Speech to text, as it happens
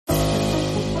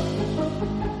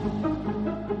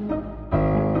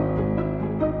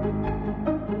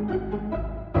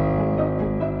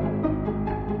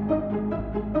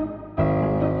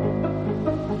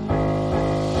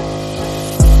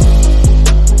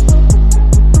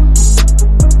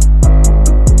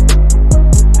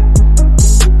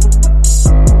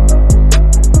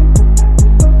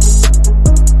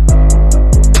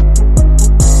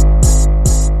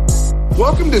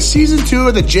Season 2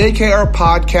 of the JKR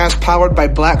podcast powered by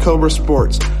Black Cobra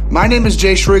Sports. My name is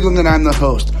Jay Shrigland and I'm the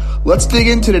host. Let's dig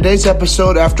into today's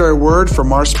episode after a word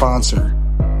from our sponsor.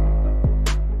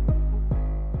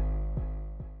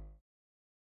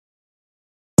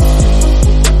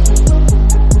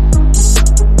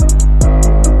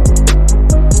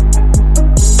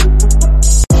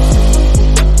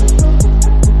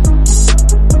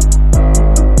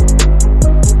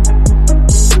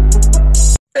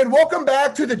 And welcome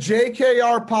back to the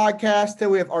JKR podcast. Today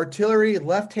we have artillery,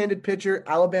 left-handed pitcher,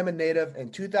 Alabama native,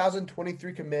 and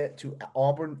 2023 commit to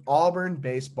Auburn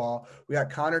baseball. We got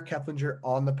Konner Keplinger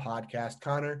on the podcast.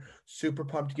 Konner, super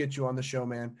pumped to get you on the show,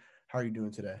 man. How are you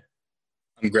doing today?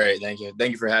 I'm great. Thank you.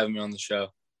 Thank you for having me on the show.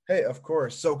 Hey, of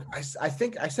course. So I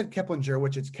think I said Keplinger,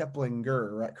 which is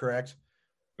Keplinger, right? Correct?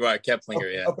 Right, Keplinger,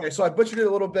 okay, yeah. Okay, so I butchered it a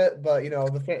little bit, but,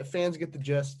 the fans get the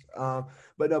gist.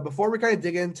 But no, before we kind of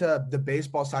dig into the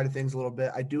baseball side of things a little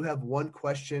bit, I do have one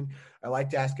question I like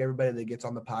to ask everybody that gets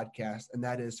on the podcast, and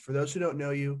that is, for those who don't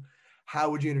know you, how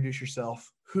would you introduce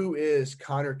yourself? Who is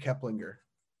Konner Keplinger?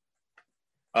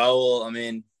 Oh, well, I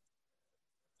mean,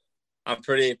 I'm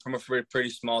from a pretty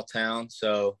small town,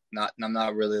 so I'm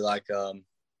not really like I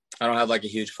don't have like a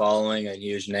huge following, a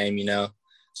huge name,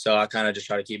 So I kind of just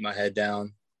try to keep my head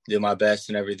down, do my best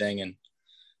and everything, and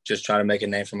just try to make a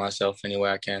name for myself any way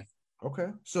I can. Okay.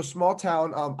 So small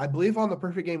town. I believe on the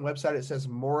Perfect Game website it says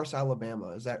Morris, Alabama.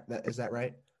 Is that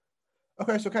right?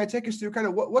 Okay. So kind of take us through kind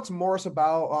of what's Morris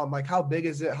about? Like how big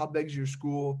is it? How big is your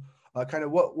school? Kind of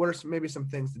what are maybe some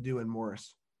things to do in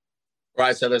Morris?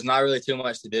 Right. So there's not really too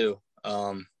much to do.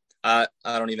 I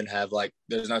don't even have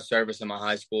there's no service in my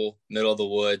high school, middle of the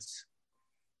woods.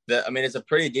 It's a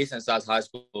pretty decent sized high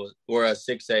school. We're a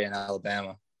 6A in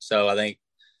Alabama. So I think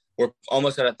we're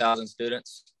almost at 1,000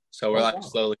 students. So we're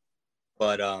slowly,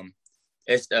 but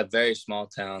it's a very small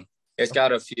town. It's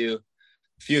got a few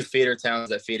feeder towns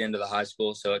that feed into the high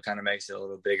school. So it kind of makes it a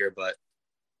little bigger, but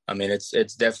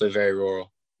it's definitely very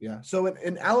rural. Yeah. So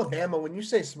in Alabama, when you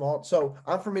say small, so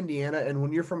I'm from Indiana, and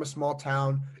when you're from a small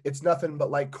town, it's nothing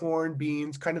but like corn,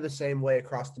 beans, kind of the same way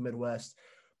across the Midwest.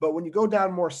 But when you go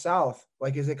down more south,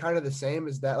 is it kind of the same?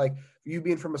 Is that you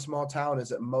being from a small town,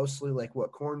 is it mostly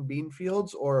corn bean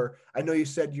fields? Or I know you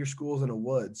said your school's in a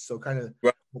woods, so kind of.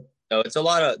 Right. So there's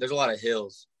a lot of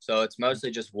hills. So it's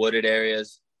mostly just wooded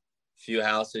areas, few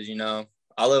houses,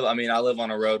 I live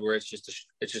on a road where it's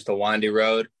just a windy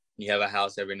road. You have a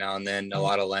house every now and then, a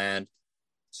lot of land.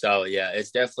 So yeah,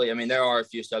 it's definitely, there are a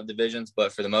few subdivisions,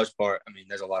 but for the most part,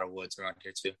 there's a lot of woods around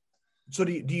here too. So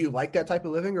do you like that type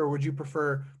of living, or would you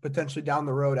prefer potentially down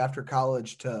the road after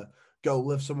college to go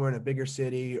live somewhere in a bigger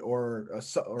city or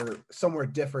somewhere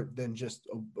different than just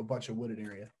a bunch of wooded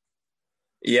area?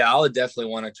 Yeah, I would definitely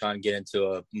want to try and get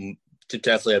into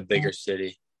definitely a bigger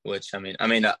city, which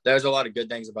there's a lot of good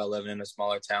things about living in a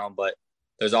smaller town, but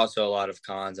there's also a lot of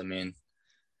cons.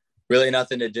 Really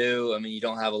nothing to do. You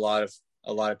don't have a lot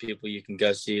of people you can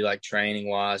go see, training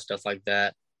wise, stuff like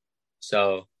that.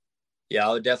 So yeah,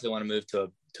 I would definitely want to move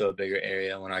to a bigger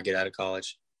area when I get out of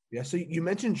college. Yeah. So you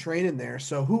mentioned training there.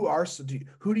 So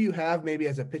who do you have maybe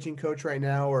as a pitching coach right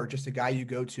now, or just a guy you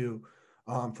go to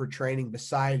for training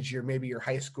besides your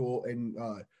high school and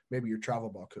maybe your travel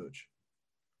ball coach?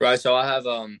 Right. So I have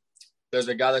there's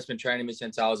a guy that's been training me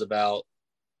since I was about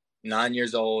 9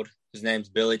 years old. His name's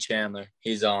Billy Chandler.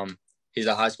 He's a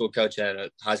high school coach at a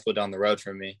high school down the road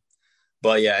from me.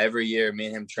 But yeah, every year me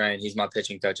and him train. He's my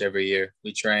pitching coach every year.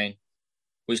 We train.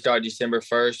 We start December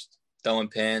 1st throwing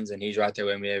pins, and he's right there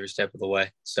with me every step of the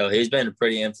way. So he's been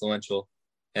pretty influential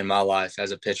in my life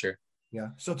as a pitcher. Yeah.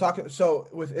 So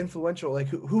with influential,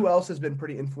 who else has been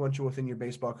pretty influential within your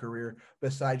baseball career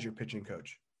besides your pitching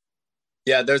coach?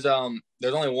 Yeah, there's only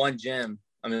one gym.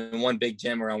 One big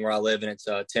gym around where I live, and it's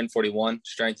 1041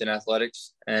 Strength and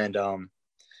Athletics. And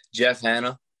Jeff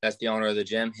Hanna, that's the owner of the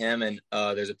gym. Him and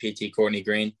there's a PT, Courtney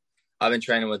Green. I've been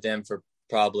training with them for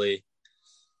probably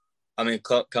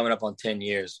coming up on 10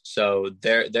 years. So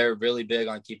they're really big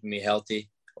on keeping me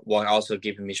healthy while also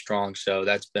keeping me strong. So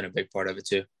that's been a big part of it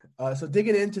too. So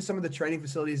digging into some of the training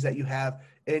facilities that you have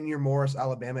in your Morris,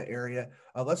 Alabama area,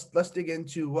 let's dig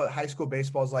into what high school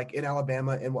baseball is like in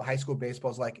Alabama and what high school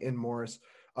baseball is like in Morris.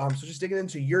 So just digging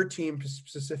into your team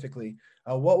specifically,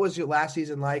 what was your last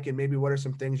season like, and maybe what are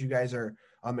some things you guys are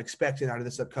expecting out of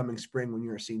this upcoming spring when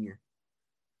you're a senior?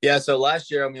 Yeah, so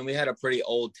last year, we had a pretty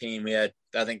old team. We had,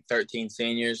 I think, 13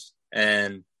 seniors,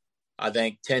 and I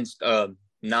think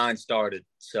 9 started.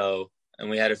 So, and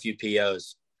we had a few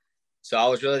POs. So I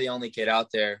was really the only kid out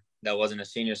there that wasn't a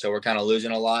senior. So we're kind of losing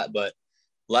a lot. But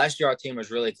last year our team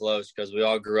was really close because we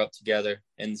all grew up together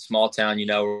in small town.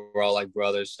 We're all like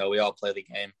brothers, so we all play the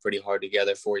game pretty hard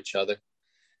together for each other.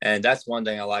 And that's one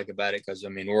thing I like about it because,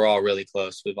 we're all really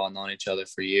close. We've all known each other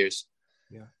for years.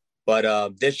 Yeah.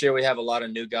 But this year we have a lot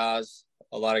of new guys,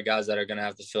 a lot of guys that are going to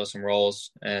have to fill some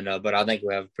roles. But I think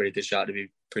we have a pretty good shot to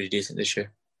be pretty decent this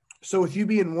year. So with you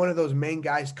being one of those main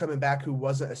guys coming back who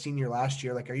wasn't a senior last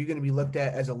year, like, are you going to be looked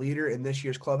at as a leader in this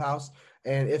year's clubhouse?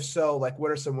 And if so, like,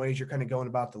 what are some ways you're kind of going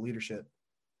about the leadership?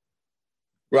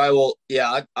 Right. Well,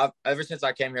 yeah, I've ever since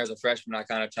I came here as a freshman, I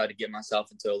kind of tried to get myself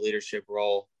into a leadership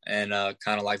role and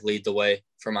kind of like lead the way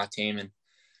for my team. And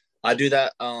I do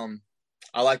that.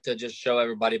 I like to just show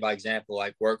everybody by example,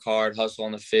 like work hard, hustle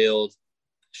on the field,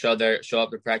 show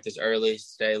up to practice early,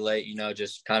 stay late,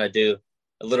 just kind of do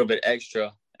a little bit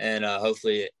extra. And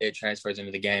hopefully it transfers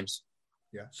into the games.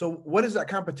 Yeah. So what is that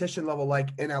competition level like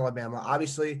in Alabama?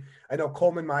 Obviously, I know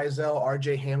Coleman Mizell,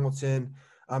 RJ Hamilton.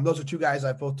 Those are two guys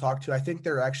I've both talked to. I think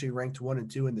they're actually ranked 1 and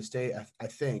 2 in the state, I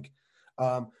think.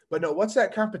 But no, what's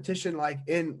that competition like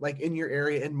in your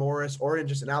area in Morris or in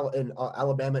just in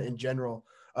Alabama in general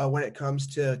when it comes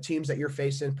to teams that you're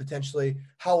facing potentially?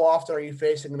 How often are you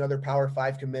facing another Power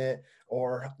 5 commit,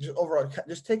 or just overall?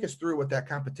 Just take us through what that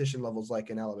competition level is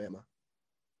like in Alabama.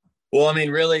 Well,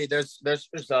 really, there's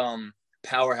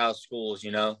powerhouse schools.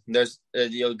 There's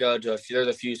you'll go to there's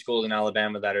a few schools in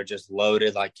Alabama that are just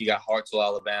loaded. Like you got Hartselle,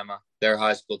 Alabama, their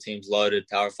high school team's loaded,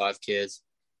 Power 5 kids.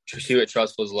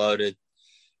 Hewitt-Trussville's loaded.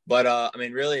 But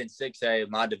really in 6A,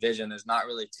 my division, there's not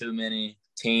really too many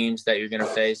teams that you're gonna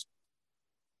face.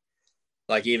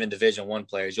 Like even Division I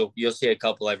players, you'll see a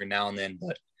couple every now and then,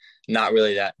 but not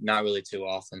really too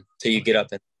often till you get up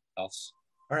in the playoffs.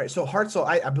 All right, so Hartselle,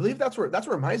 I believe that's where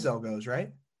Mizell goes,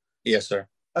 right? Yes, sir.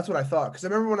 That's what I thought, because I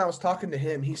remember when I was talking to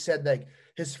him, he said like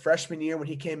his freshman year when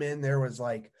he came in, there was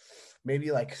like maybe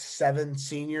like 7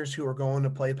 seniors who were going to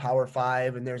play Power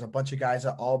 5, and there's a bunch of guys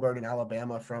at Auburn and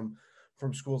Alabama from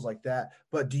schools like that.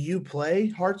 But do you play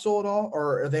Hartselle at all,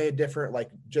 or are they a different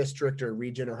like district or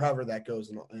region or however that goes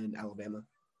in Alabama?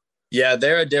 Yeah,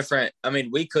 they're a different.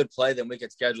 We could play them, we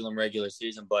could schedule them regular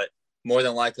season, but more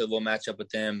than likely we'll match up with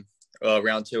them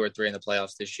round 2 or 3 in the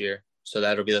playoffs this year. So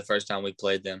that'll be the first time we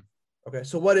played them. Okay,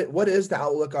 so what is the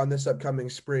outlook on this upcoming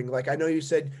spring? Like, I know you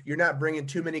said you're not bringing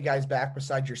too many guys back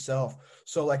besides yourself.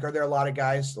 So, like, are there a lot of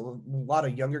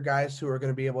younger guys who are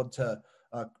going to be able to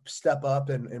step up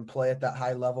and play at that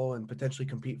high level and potentially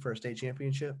compete for a state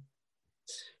championship?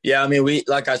 Yeah,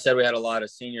 like I said, we had a lot of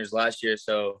seniors last year,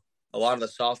 so a lot of the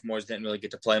sophomores didn't really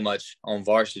get to play much on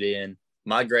varsity. And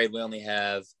my grade, we only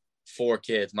have 4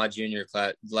 kids. My junior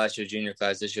class, last year's junior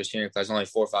class, this year's senior class, only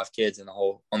 4 or 5 kids on the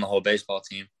whole baseball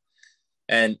team.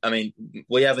 And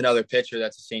we have another pitcher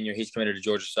that's a senior. He's committed to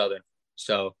Georgia Southern,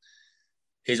 so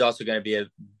he's also going to be a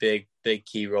big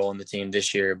key role in the team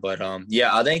this year. But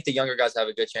yeah, I think the younger guys have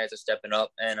a good chance of stepping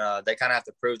up, and they kind of have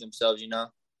to prove themselves,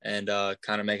 and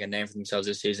kind of make a name for themselves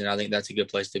this season. I think that's a good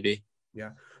place to be.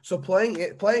 Yeah. So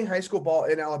playing high school ball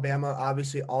in Alabama,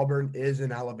 obviously Auburn is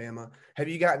in Alabama. Have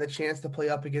you gotten the chance to play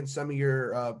up against some of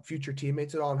your future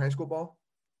teammates at all in high school ball?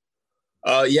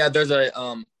 Yeah, there's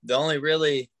the only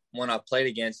really one I played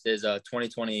against is a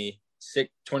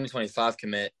 2025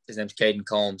 commit. His name's Caden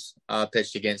Combs. I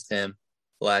pitched against him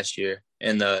last year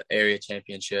in the area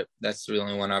championship. That's the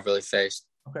only one I've really faced.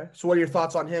 Okay. So what are your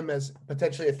thoughts on him as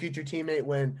potentially a future teammate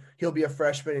when he'll be a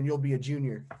freshman and you'll be a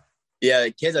junior? Yeah,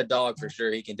 the kid's a dog for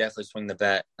sure. He can definitely swing the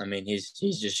bat.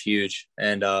 He's just huge.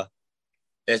 And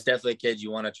it's definitely a kid you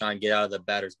want to try and get out of the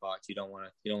batter's box. You don't want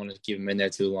to keep him in there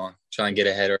too long. Try and get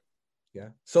ahead. Yeah.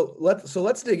 So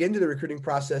let's dig into the recruiting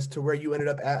process to where you ended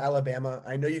up at Alabama.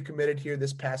 I know you committed here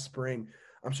this past spring.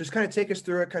 So just kind of take us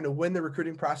through it, kind of when the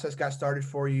recruiting process got started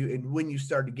for you and when you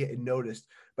started getting noticed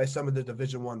by some of the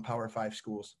Division I Power 5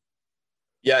 schools.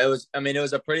 Yeah, it was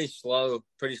a pretty slow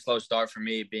start for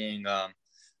me being,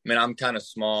 I'm kind of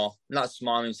small, not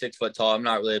small. 6 foot tall. I'm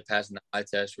not really passing the eye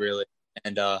test really.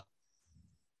 And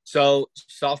so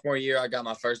sophomore year, I got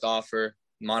my first offer.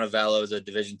 Montevallo was a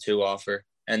Division II offer.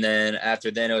 And then after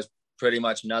then, it was pretty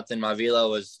much nothing. My velo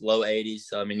was low 80s.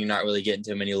 So, you're not really getting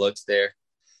too many looks there.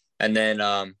 And then,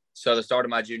 so the start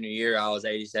of my junior year, I was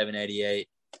 87, 88.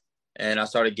 And I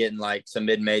started getting like some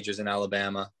mid-majors in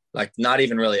Alabama. Like not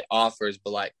even really offers,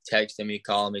 but like texting me,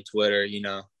 calling me, Twitter,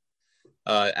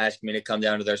 asking me to come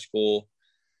down to their school.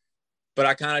 But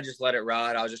I kind of just let it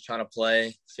ride. I was just trying to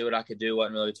play, see what I could do.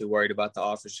 Wasn't really too worried about the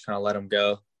offers, just kind of let them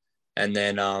go. And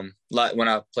then when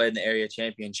I played in the area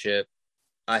championship,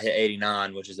 I hit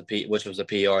 89, which was a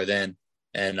PR then.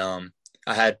 And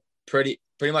I had pretty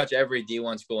much every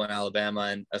D1 school in Alabama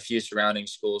and a few surrounding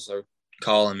schools are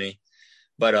calling me.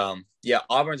 But yeah,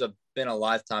 Auburn's been a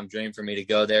lifetime dream for me to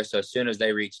go there. So as soon as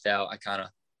they reached out, I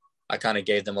kind of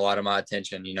gave them a lot of my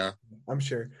attention, you know. I'm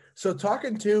sure. So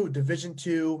talking to Division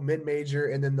II, mid-major,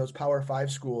 and then those Power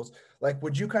Five schools, like,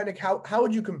 would you kind of how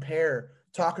would you compare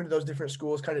talking to those different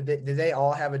schools? Kind of, did they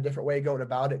all have a different way going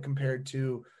about it compared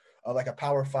to like a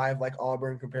Power Five like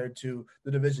Auburn compared to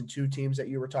the Division II teams that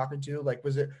you were talking to? Like,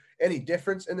 was it any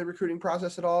difference in the recruiting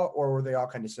process at all, or were they all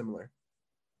kind of similar?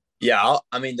 Yeah,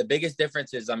 I mean the biggest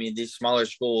difference is, I mean, these smaller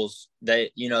schools,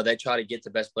 they try to get the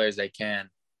best players they can.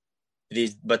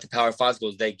 But the Power Five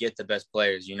schools, they get the best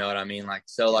players. You know what I mean? Like,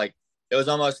 so like it was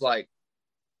almost like,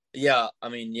 yeah, I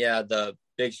mean, yeah, the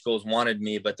big schools wanted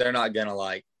me, but they're not gonna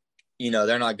like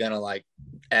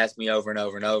ask me over and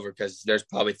over and over because there's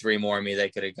probably three more of me they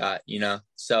could have got. You know,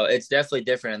 so it's definitely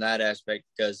different in that aspect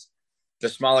because the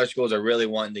smaller schools are really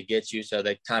wanting to get you, so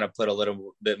they kind of put a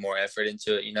little bit more effort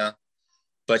into it. You know,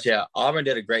 but yeah, Auburn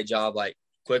did a great job. Like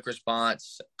quick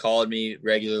response, called me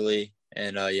regularly,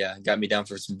 and yeah, got me down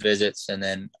for some visits, and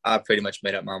then I pretty much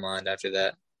made up my mind after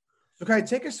that. So kind of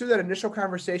take us through that initial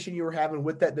conversation you were having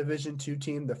with that Division II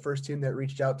team, the first team that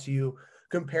reached out to you,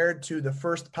 compared to the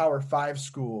first Power Five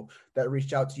school that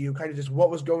reached out to you. Kind of just what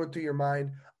was going through your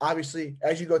mind. Obviously,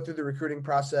 as you go through the recruiting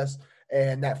process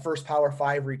and that first Power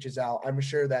Five reaches out, I'm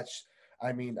sure that's,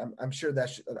 I mean, I'm sure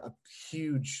that's a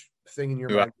huge thing in your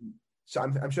Right. mind. So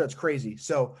I'm sure that's crazy.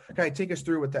 So kind of take us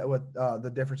through what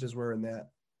the differences were in that.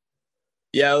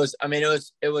 Yeah, it was. I mean,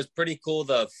 it was pretty cool.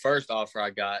 The first offer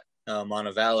I got,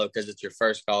 Montevallo, because it's your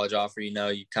first college offer. You know,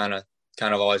 you kind of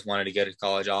always wanted to get a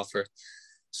college offer.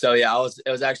 So yeah,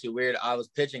 It was actually weird. I was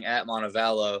pitching at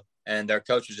Montevallo, and their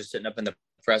coach was just sitting up in the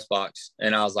press box,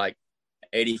 and I was like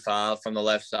 85 from the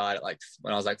left side, like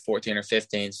when I was like 14 or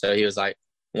 15. So he was like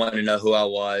wanting to know who I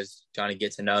was, trying to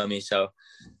get to know me. So,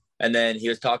 and then he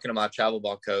was talking to my travel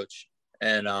ball coach,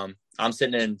 and I'm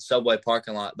sitting in Subway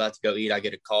parking lot about to go eat. I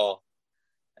get a call,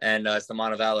 and it's the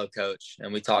Montevallo coach,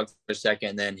 and we talked for a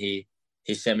second. And then he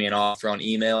sent me an offer on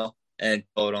email and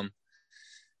told him,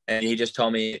 and he just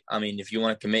told me, I mean, if you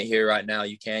want to commit here right now,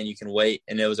 you can wait.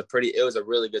 And it was a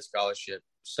really good scholarship.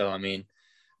 So I mean,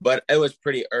 but it was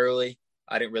pretty early.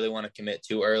 I didn't really want to commit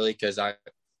too early because I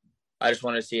just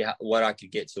wanted to see what I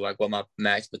could get to, like what my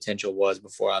max potential was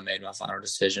before I made my final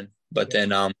decision. But then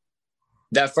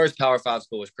that first Power Five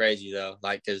school was crazy though,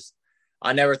 like because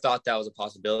I never thought that was a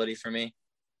possibility for me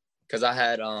because I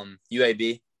had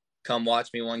UAB come watch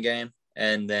me one game,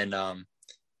 and then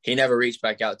he never reached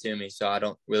back out to me, so I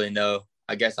don't really know.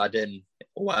 I guess I didn't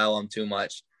wow him too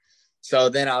much. So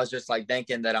then I was just like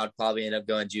thinking that I'd probably end up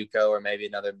going JUCO or maybe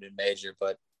another mid major.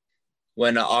 But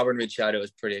when Auburn reached out, it was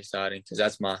pretty exciting because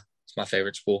it's my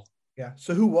favorite school. Yeah.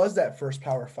 So who was that first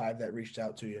Power Five that reached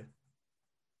out to you?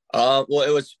 Well,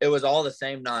 it was all the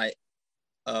same night.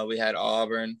 We had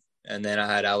Auburn, and then I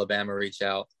had Alabama reach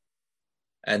out,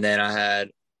 and then I had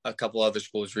a couple other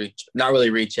schools not really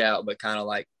reach out, but kind of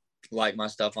like my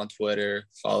stuff on Twitter,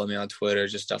 follow me on Twitter,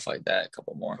 just stuff like that. A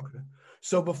couple more. Okay.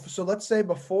 So let's say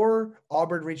before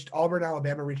Auburn,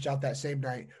 Alabama reached out that same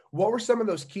night. What were some of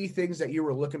those key things that you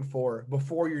were looking for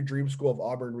before your dream school of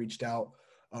Auburn reached out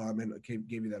and gave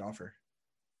you that offer?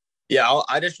 Yeah,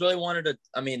 I just really wanted to.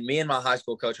 I mean, me and my high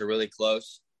school coach are really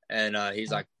close, and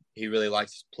he really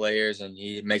likes his players, and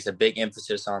he makes a big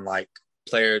emphasis on like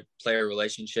player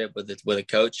relationship with a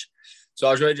coach. So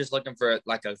I was really just looking for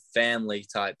like a family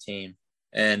type team,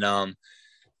 and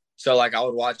so like I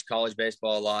would watch college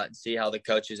baseball a lot and see how the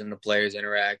coaches and the players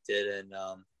interacted, and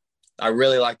I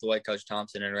really like the way Coach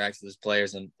Thompson interacts with his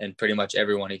players and pretty much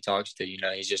everyone he talks to. You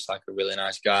know, he's just like a really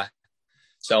nice guy.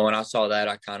 So when I saw that,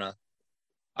 I kind of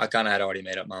had already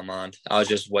made up my mind. I was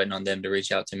just waiting on them to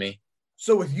reach out to me.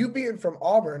 So with you being from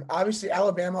Auburn, obviously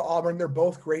Alabama, Auburn, they're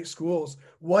both great schools.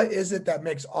 What is it that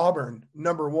makes Auburn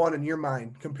number one in your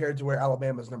mind compared to where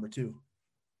Alabama's number two?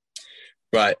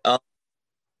 Right.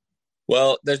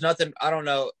 Well, there's nothing. I don't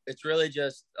know. It's really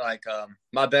just like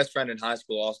my best friend in high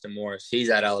school, Austin Morris.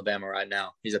 He's at Alabama right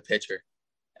now. He's a pitcher,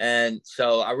 and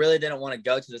so I really didn't want to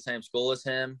go to the same school as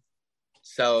him.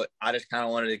 So I just kind of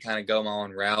wanted to kind of go my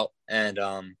own route. And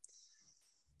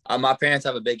my parents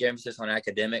have a big emphasis on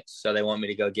academics, so they want me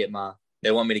to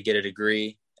get a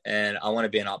degree, and I want to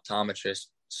be an optometrist.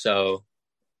 So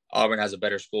Auburn has a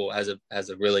better school, has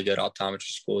a really good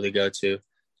optometry school to go to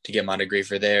get my degree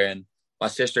for there. And my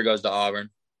sister goes to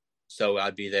Auburn, so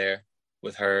I'd be there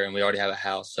with her, and we already have a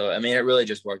house. So I mean, it really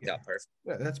just worked out perfect.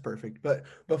 Yeah, that's perfect. But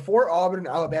before Auburn and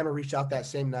Alabama reached out that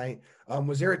same night,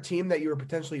 was there a team that you were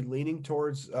potentially leaning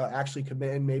towards actually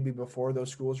committing maybe before those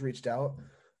schools reached out?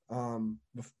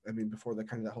 Before the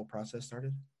kind of that whole process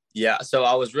started? Yeah, so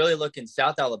I was really looking.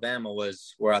 South Alabama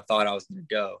was where I thought I was going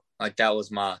to go. Like that was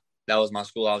my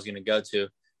school I was going to go to,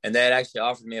 and they had actually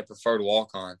offered me a preferred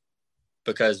walk on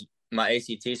because my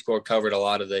ACT score covered a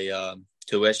lot of the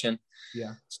tuition.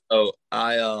 Yeah. So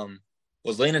I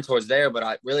was leaning towards there, but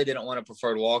I really didn't want a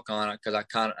preferred walk on because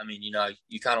I mean,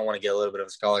 you kind of want to get a little bit of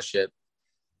a scholarship,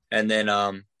 and then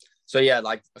so yeah,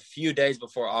 like a few days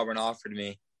before Auburn offered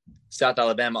me, South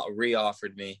Alabama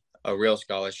re-offered me a real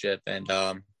scholarship, and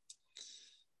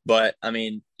but I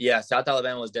mean, yeah, South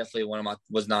Alabama was definitely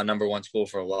was my number one school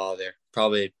for a while there,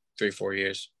 probably 3-4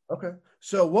 years. Okay.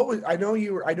 So what was I know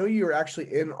you were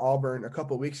actually in Auburn a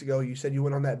couple of weeks ago. You said you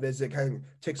went on that visit, kind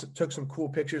of took some cool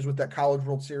pictures with that College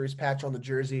World Series patch on the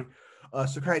jersey.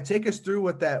 So kind of take us through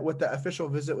what the official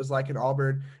visit was like in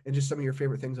Auburn and just some of your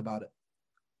favorite things about it.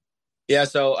 Yeah,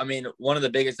 so I mean, one of the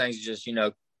biggest things is just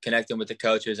connecting with the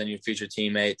coaches and your future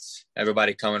teammates,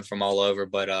 everybody coming from all over.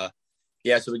 But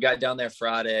yeah, so we got down there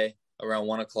Friday around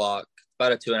 1 o'clock,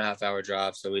 about a 2.5 hour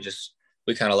drive. So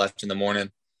we kind of left in the morning,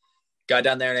 got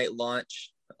down there and ate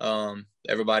lunch.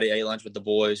 Everybody ate lunch with the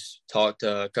boys, talked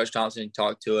to Coach Thompson,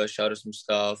 talked to us, showed us some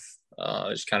stuff,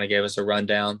 just kind of gave us a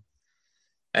rundown.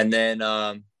 And then,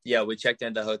 yeah, we checked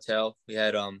into the hotel. We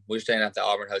were staying at the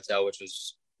Auburn Hotel, which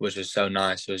was so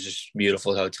nice. It was just a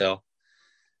beautiful hotel.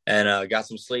 And got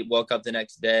some sleep, woke up the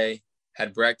next day,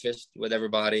 had breakfast with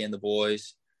everybody and the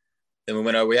boys. Then we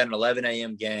went over. We had an 11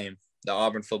 a.m. game. The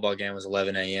Auburn football game was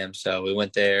 11 a.m. So we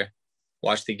went there,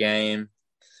 watched the game.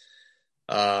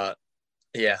 Yeah,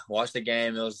 watched the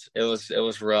game. It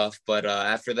was rough, but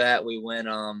after that we went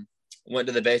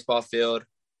to the baseball field,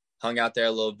 hung out there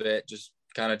a little bit, just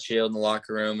kind of chilled in the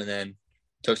locker room, and then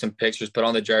took some pictures, put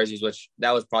on the jerseys, which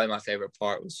that was probably my favorite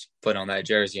part, was putting on that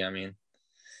jersey. I mean,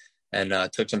 and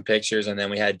took some pictures, and then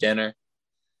we had dinner,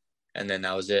 and then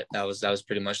that was it. That was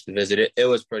pretty much the visit. It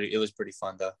was pretty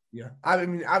fun though. Yeah. I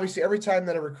mean, obviously every time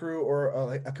that a recruit or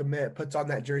a commit puts on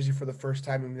that jersey for the first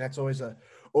time, I mean, that's always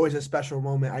a special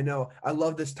moment. I know I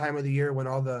love this time of the year when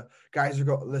all the guys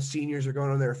the seniors are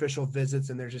going on their official visits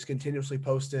and they're just continuously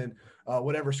posting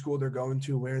whatever school they're going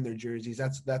to, wearing their jerseys.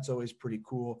 That's always pretty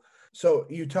cool. So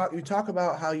you talk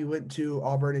about how you went to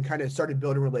Auburn and kind of started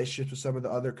building relationships with some of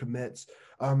the other commits.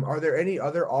 Are there any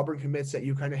other Auburn commits that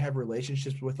you kind of have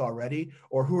relationships with already,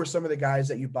 or who are some of the guys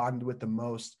that you bonded with the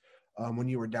most when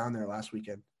you were down there last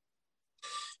weekend?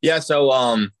 Yeah,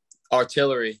 so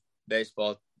artillery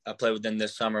baseball, I played with them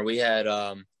this summer. We had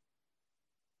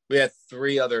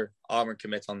 3 other Auburn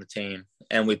commits on the team,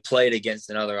 and we played against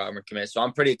another Auburn commit. So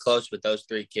I'm pretty close with those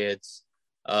 3 kids,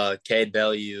 Cade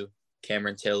Bellew,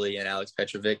 Cameron Tilley, and Alex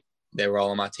Petrovic. They were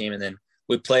all on my team. And then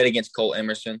we played against Cole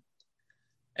Emerson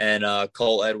and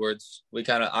Cole Edwards. I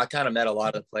kind of met a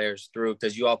lot of the players through,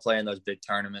 because you all play in those big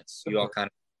tournaments. You all kind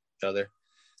of know each other.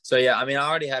 So, yeah, I mean, I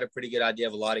already had a pretty good idea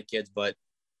of a lot of kids, but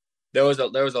there was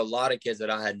a lot of kids that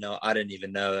I didn't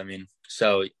even know. I mean,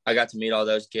 so I got to meet all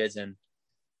those kids, and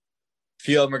a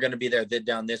few of them are going to be there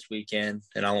down this weekend,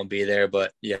 and I won't be there.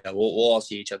 But, yeah, we'll all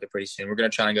see each other pretty soon. We're going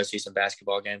to try and go see some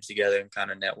basketball games together and kind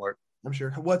of network. I'm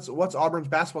sure. What's Auburn's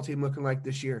basketball team looking like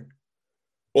this year?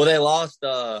 Well, they lost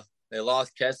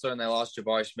Kessler and they lost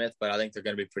Jabari Smith, but I think they're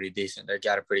going to be pretty decent. They've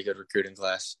got a pretty good recruiting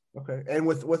class. Okay, and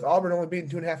with Auburn only being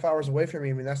 2.5 hours away from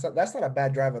me, I mean that's not a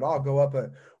bad drive at all. Go up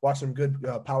and watch some good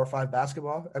Power 5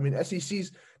 basketball. I mean,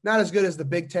 SEC's not as good as the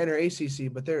Big Ten or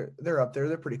ACC, but they're up there.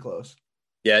 They're pretty close.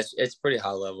 Yeah, it's pretty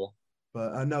high level.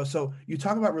 But no, so you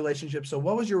talk about relationships. So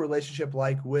what was your relationship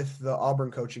like with the Auburn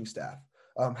coaching staff?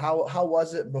 How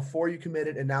was it before you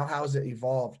committed, and now how has it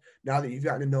evolved now that you've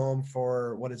gotten to know them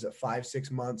for,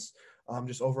 5-6 months?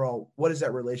 Just overall, what is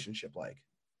that relationship like?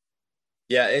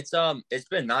 Yeah, it's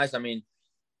been nice. I mean,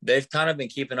 they've kind of been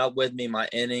keeping up with me, my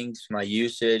innings, my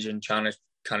usage, and trying to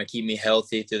kind of keep me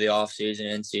healthy through the off season,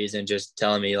 in season, just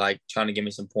telling me, like, trying to give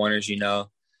me some pointers.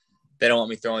 They don't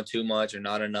want me throwing too much or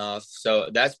not enough.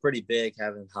 So that's pretty big,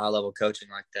 having high level coaching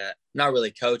like that. Not really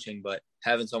coaching, but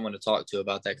having someone to talk to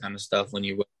about that kind of stuff when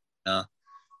you,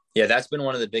 yeah, that's been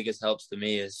one of the biggest helps to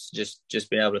me, is just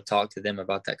being able to talk to them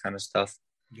about that kind of stuff.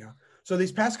 Yeah. So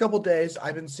these past couple of days,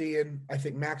 I've been seeing, I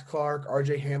think, Max Clark,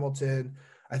 RJ Hamilton,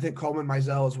 I think Coleman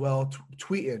Mizell as well,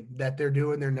 tweeting that they're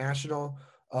doing their national,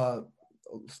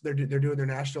 they're doing their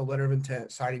national letter of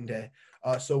intent signing day.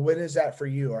 So when is that for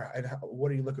you, and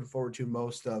what are you looking forward to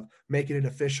most of making it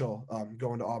official,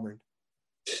 going to Auburn?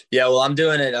 Yeah, well, I'm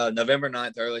doing it November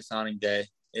 9th, early signing day.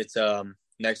 It's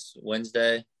next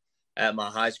Wednesday at my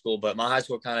high school, but my high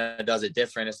school kind of does it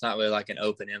different. It's not really like an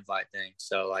open invite thing.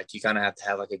 So, like, you kind of have to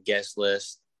have like a guest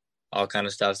list, all kind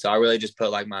of stuff. So I really just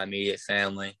put like my immediate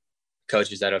family,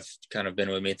 coaches that have kind of been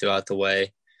with me throughout the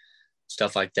way,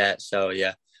 stuff like that. So,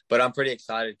 yeah. but I'm pretty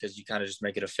excited because you kind of just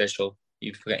make it official.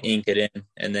 You ink it in.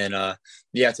 And then,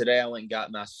 today I went and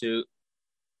got my suit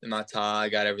and my tie. I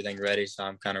got everything ready, so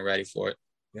I'm kind of ready for it.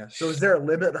 Yeah. So is there a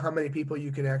limit on how many people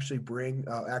you can actually bring,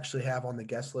 actually have on the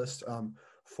guest list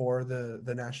for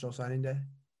the National Signing Day?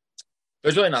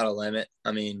 There's really not a limit.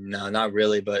 I mean, no, not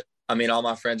really. But, I mean, all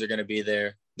my friends are going to be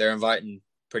there. They're inviting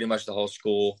pretty much the whole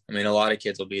school. I mean, a lot of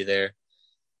kids will be there.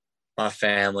 My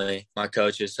family, my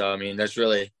coaches. So, I mean, that's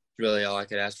really all I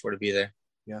could ask for to be there.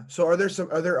 Yeah. So are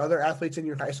there other athletes in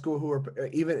your high school who are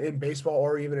even in baseball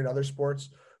or even in other sports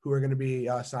who are going to be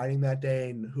signing that day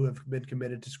and who have been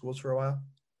committed to schools for a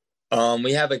while?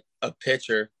 We have a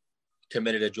pitcher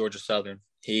committed to Georgia Southern.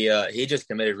 He just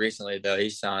committed recently, though.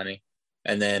 He's signing.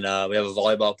 And then we have a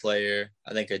volleyball player,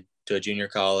 I think, to a junior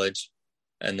college,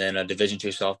 and then a Division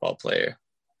II softball player,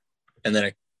 and then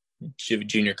a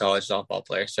junior college softball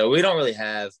player. So we don't really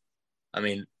have – I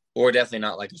mean, we're definitely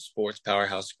not like a sports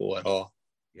powerhouse school at all.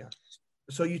 Yeah.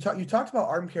 So you talked about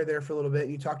arm care there for a little bit.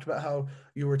 You talked about how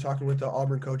you were talking with the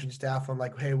Auburn coaching staff on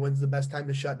like, hey, when's the best time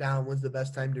to shut down? When's the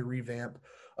best time to revamp?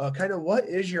 Kind of what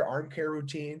is your arm care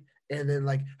routine? And then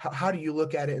like, how do you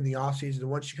look at it in the off season?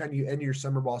 Once you end your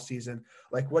summer ball season,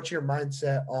 like what's your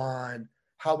mindset on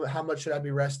how much should I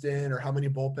be resting or how many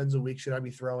bullpens a week should I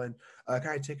be throwing?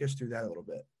 Kind of take us through that a little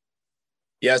bit.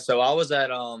 Yeah. So I was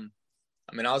at, I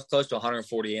was close to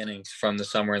 140 innings from the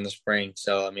summer and the spring.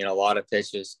 So, I mean, a lot of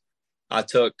pitches. I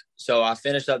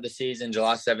finished up the season.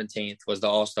 July 17th was the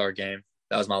All-Star game.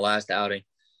 That was my last outing.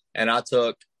 And I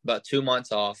took about 2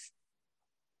 months off.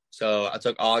 So I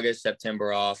took August,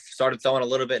 September off. Started throwing a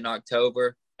little bit in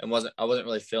October and I wasn't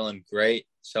really feeling great.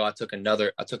 So I took a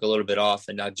little bit off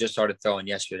and I just started throwing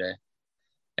yesterday.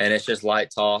 And it's just light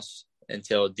toss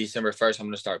until December 1st. I'm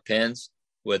going to start pins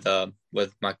with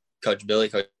my coach Billy,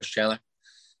 Coach Chandler.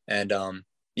 And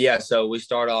so we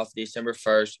start off December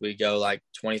 1st. We go like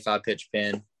 25 pitch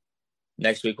pin.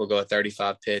 Next week we'll go a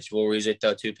 35 pitch. We'll usually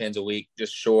throw 2 pins a week,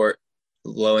 just short,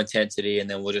 low intensity, and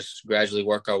then we'll just gradually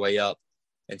work our way up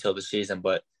until the season.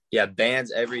 But yeah,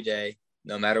 bands every day,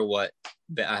 no matter what.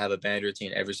 I have a band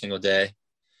routine every single day.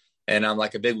 And I'm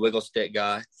like a big wiggle stick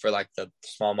guy for like the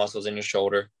small muscles in your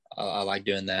shoulder. I like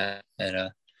doing that.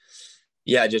 And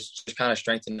just kind of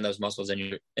strengthening those muscles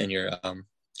in your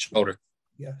shoulder.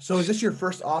 Yeah. So is this your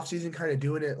first off season kind of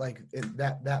doing it like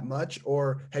that much,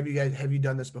 or have you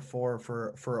done this before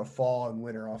for a fall and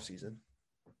winter off season?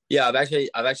 Yeah, I've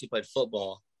actually played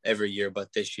football every year,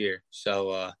 but this year.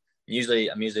 So I'm usually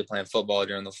playing football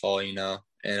during the fall,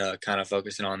 and kind of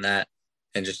focusing on that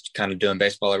and just kind of doing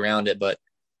baseball around it. But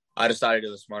I decided it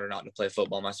was smarter not to play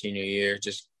football my senior year,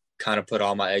 just kind of put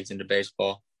all my eggs into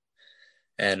baseball.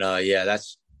 And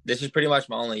this is pretty much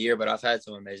my only year, but I've had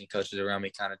some amazing coaches around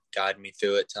me kind of guide me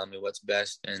through it, tell me what's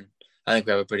best. And I think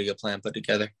we have a pretty good plan put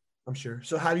together. I'm sure.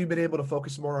 So have you been able to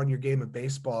focus more on your game of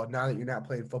baseball now that you're not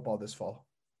playing football this fall?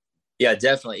 Yeah,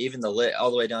 definitely. Even all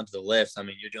the way down to the lifts. I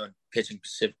mean, you're doing pitching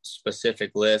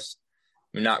specific lifts.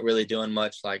 You're not really doing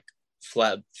much like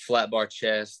flat bar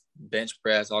chest, bench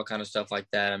press, all kind of stuff like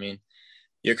that. I mean,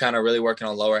 you're kind of really working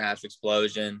on lower half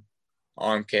explosion,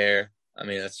 arm care. I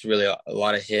mean, that's really a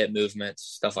lot of hip movements,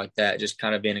 stuff like that. Just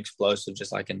kind of being explosive,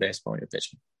 just like in baseball when you're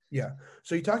pitching. Yeah.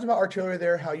 So you talked about artillery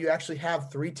there, how you actually have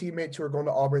 3 teammates who are going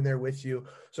to Auburn there with you.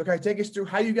 So can I take us through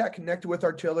how you got connected with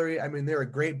artillery? I mean, they're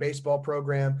a great baseball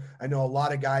program. I know a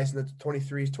lot of guys in the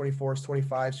 23s, 24s,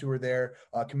 25s who are there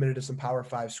committed to some Power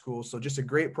 5 schools. So just a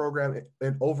great program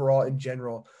and overall in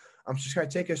general. Just kind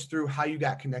of take us through how you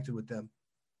got connected with them.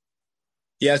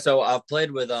 Yeah. So I've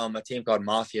played with a team called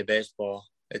Mafia Baseball.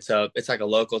 It's like a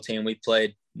local team. We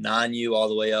played 9U all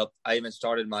the way up. I even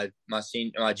started my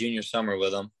junior summer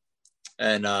with them.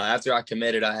 And after I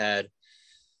committed, I had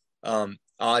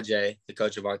Ajay, the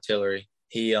coach of artillery.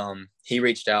 He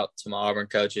reached out to my Auburn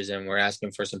coaches and were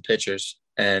asking for some pitchers,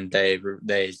 and they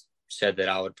said that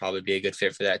I would probably be a good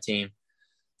fit for that team.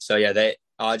 So yeah,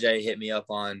 Ajay hit me up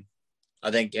on,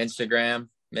 I think, Instagram,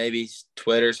 maybe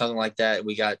Twitter, something like that.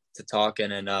 We got to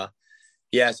talking, and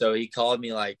so he called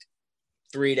me like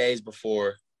 3 days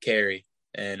before Cary,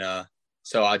 and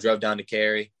so I drove down to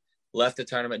Cary. Left the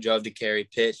tournament, drove to Cary,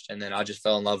 pitched, and then I just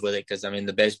fell in love with it because, I mean,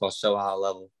 the baseball's so high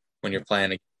level when you're playing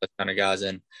against those kind of guys.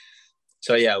 And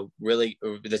so, yeah, really,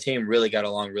 the team really got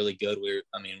along really good.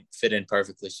 Fit in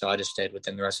perfectly. So I just stayed with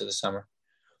them the rest of the summer.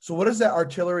 So what does that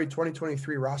artillery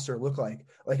 2023 roster look like?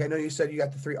 Like, I know you said you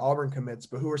got the 3 Auburn commits,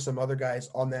 but who are some other guys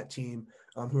on that team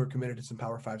who are committed to some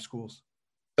Power 5 schools?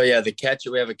 But yeah,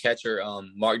 we have a catcher,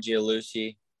 Mark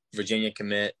Gialucci, Virginia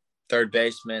commit. Third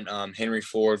baseman, Henry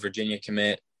Ford, Virginia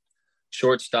commit.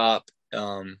 Shortstop,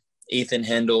 Ethan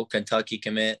Hendel, Kentucky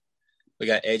commit. We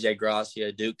got AJ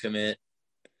Gracia, Duke commit.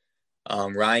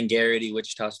 Ryan Garrity,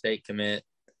 Wichita State commit.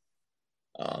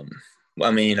 Um,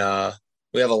 I mean,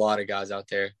 we have a lot of guys out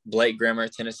there. Blake Grimmer,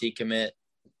 Tennessee commit.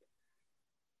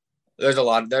 There's a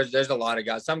lot. There's a lot of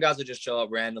guys. Some guys will just show up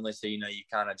randomly, so you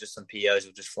kind of just some POs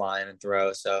will just fly in and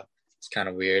throw. So it's kind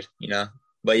of weird.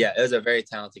 But yeah, it was a very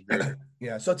talented group.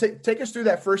 Yeah. So take us through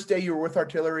that first day you were with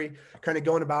artillery, kind of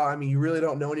going about. I mean, you really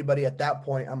don't know anybody at that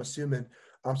point, I'm assuming.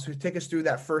 So take us through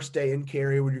that first day in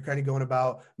Cary when you're kind of going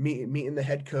about meeting the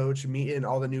head coach, meeting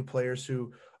all the new players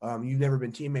who you've never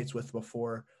been teammates with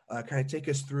before. Kind of take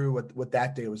us through what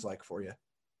that day was like for you.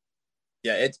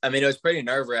 Yeah, it was pretty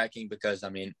nerve-wracking because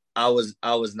I was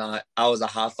a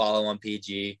high follow on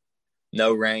PG,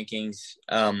 no rankings.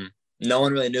 No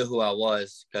one really knew who I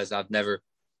was because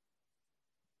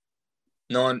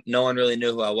no one really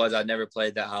knew who I was. I'd never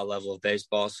played that high level of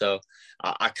baseball, so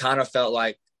I kind of felt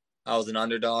like I was an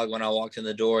underdog when I walked in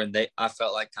the door, and I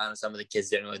felt like kind of some of the kids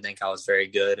didn't really think I was very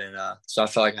good, and so I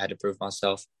felt like I had to prove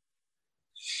myself.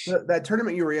 That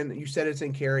tournament you were in, you said it's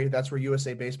in Cary. That's where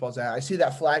USA Baseball's at. I see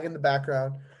that flag in the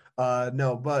background.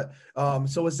 No, but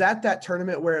so was that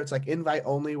tournament where it's like invite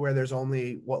only, where there's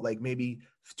only maybe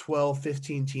 12,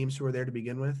 15 teams who are there to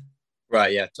begin with?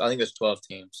 Right, yeah. I think there's 12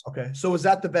 teams. Okay. So was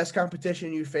that the best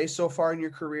competition you faced so far in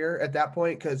your career at that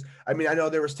point? Because, I know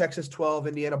there was Texas 12,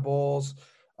 Indiana Bulls,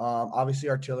 obviously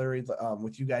artillery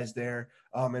with you guys there,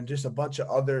 and just a bunch of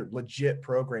other legit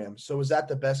programs. So was that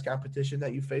the best competition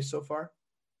that you faced so far?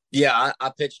 Yeah,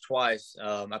 I pitched twice.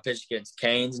 I pitched against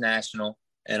Canes National,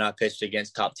 and I pitched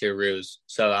against top tier Roos.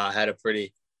 So I had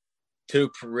two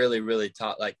really, really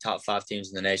top 5 teams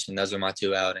in the nation. Those are my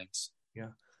 2 outings. Yeah.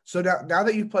 So now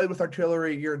that you've played with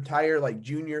artillery your entire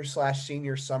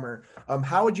junior/senior summer,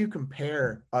 how would you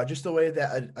compare just the way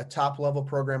that a top level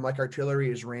program like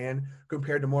artillery is ran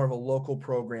compared to more of a local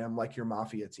program like your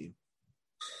Mafia team?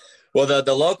 Well,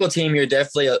 the local team, you're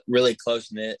definitely really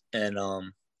close knit, and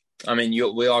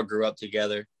we all grew up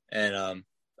together, and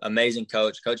amazing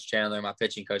coach Chandler, my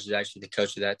pitching coach, is actually the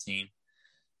coach of that team,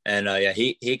 and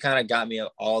he kind of got me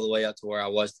all the way up to where I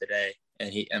was today.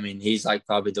 And he's like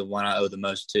probably the one I owe the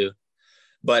most to.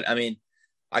 But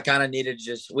I kind of needed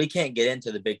we can't get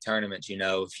into the big tournaments,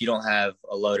 if you don't have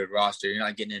a loaded roster, you're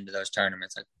not getting into those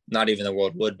tournaments. Like not even the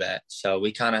World Wood Bat. So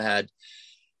we kind of had,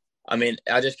 I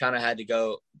just kind of had to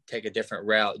go take a different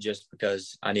route just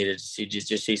because I needed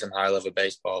to see some high level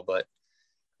baseball. But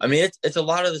it's a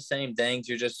lot of the same things.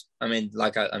 You're just,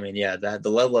 the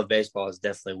level of baseball is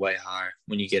definitely way higher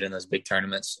when you get in those big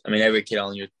tournaments. Every kid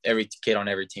on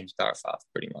every team's Power 5,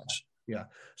 pretty much. Yeah.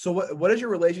 So what has your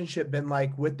relationship been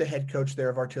like with the head coach there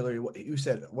of artillery? You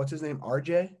said, what's his name?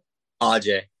 RJ?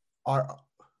 AJ.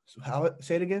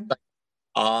 Say it again?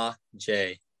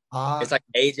 AJ. It's like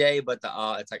AJ, but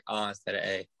it's like instead of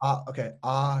A. Okay.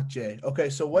 AJ. Okay.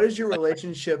 So what is your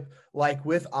relationship like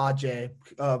with AJ?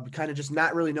 Kind of just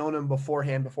not really knowing him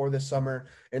beforehand, before this summer,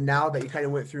 and now that you kind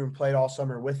of went through and played all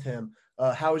summer with him,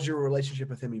 how has your relationship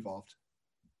with him evolved?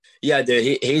 Yeah,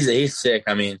 dude, he's sick.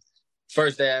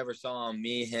 First day I ever saw him,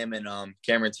 him, and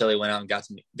Cameron Tilley went out and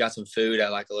got some food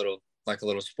at like a little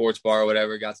sports bar or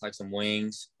whatever. Got some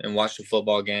wings and watched a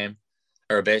football game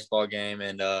or a baseball game,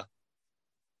 and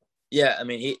yeah,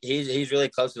 he's really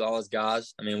close with all his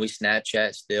guys. We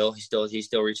Snapchat still. He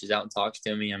still reaches out and talks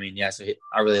to me. So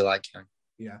I really like him.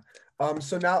 Yeah.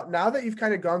 So now that you've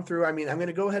kind of gone through, I'm going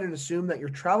to go ahead and assume that your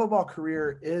travel ball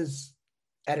career is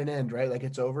at an end, right? Like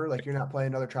it's over. Like you're not playing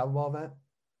another travel ball event.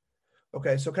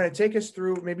 Okay. So kind of take us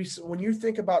through maybe when you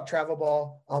think about travel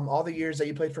ball, all the years that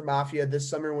you played for Mafia, this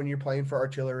summer when you're playing for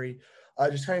artillery.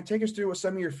 Just kind of take us through what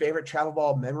some of your favorite travel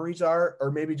ball memories are,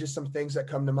 or maybe just some things that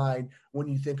come to mind when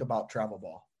you think about travel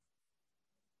ball.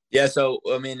 Yeah. So,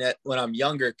 when I'm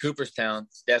younger, Cooperstown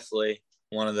is definitely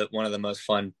one of the most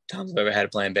fun times I've ever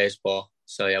had playing baseball.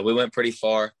 So yeah, we went pretty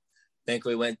far. I think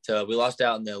we lost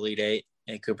out in the Elite 8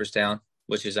 in Cooperstown,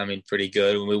 which is, pretty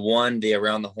good. When we won the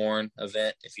Around the Horn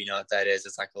event, if you know what that is,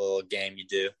 it's like a little game you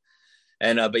do.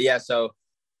 And, but yeah, so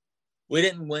we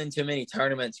didn't win too many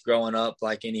tournaments growing up,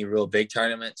 like any real big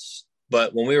tournaments.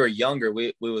 But when we were younger,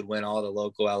 we would win all the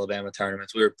local Alabama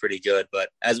tournaments. We were pretty good. But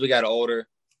as we got older,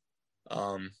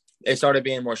 it started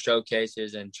being more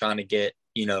showcases and trying to get,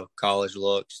 college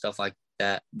looks, stuff like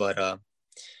that. But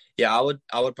yeah, I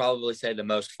would probably say the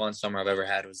most fun summer I've ever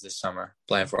had was this summer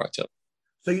playing for Artillery.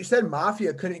 So you said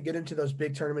Mafia couldn't get into those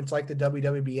big tournaments like the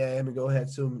WWBA. Go ahead,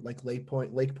 assume like Lake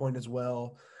Point as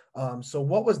well. So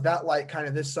what was that like kind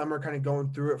of this summer, kind of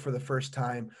going through it for the first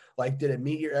time? Like, did it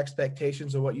meet your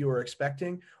expectations of what you were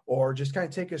expecting, or just kind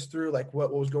of take us through like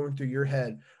what was going through your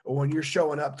head or when you're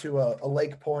showing up to a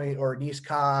Lake Point or an East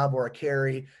Cobb or a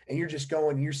Cary and you're just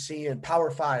going, you're seeing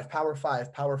power five, power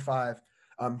five, power five,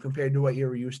 compared to what you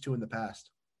were used to in the past?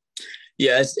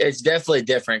 Yeah, it's definitely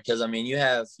different because I mean you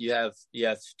have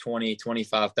 20,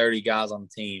 25, 30 guys on the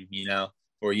team,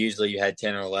 where usually you had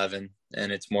 10 or 11,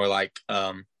 and it's more like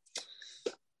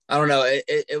I don't know.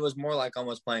 It was more like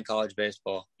almost playing college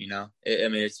baseball, I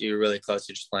mean, you're really close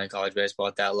to just playing college baseball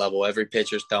at that level. Every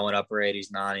pitcher's throwing upper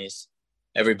 80s, 90s.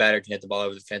 Every batter can hit the ball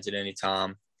over the fence at any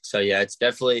time. So yeah, it's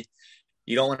definitely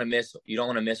you don't want to miss. You don't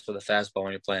want to miss with a fastball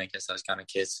when you're playing against those kind of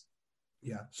kids.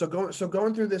 Yeah. So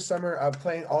going through this summer of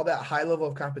playing all that high level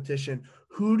of competition,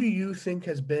 who do you think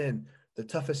has been the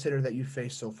toughest hitter that you've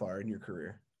faced so far in your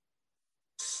career?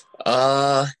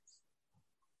 Uh,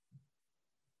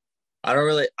 I don't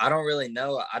really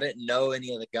know. I didn't know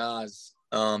any of the guys.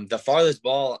 The farthest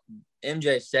ball,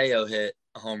 MJ Sayo hit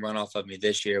a home run off of me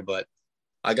this year, but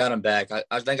I got him back.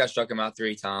 I think I struck him out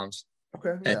 3 times.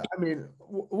 Okay. And Yeah. I mean,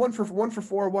 one for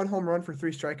 4, 1 home run for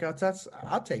 3 strikeouts.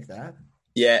 I'll take that.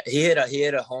 yeah, he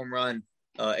hit a home run,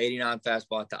 89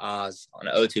 fastball at the Oz on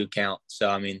an 0-2 count. So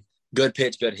I mean, good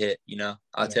pitch, good hit.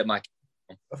 I'll Yeah, tip my.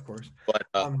 of course. But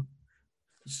Um,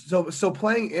 so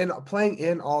playing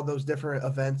in all those different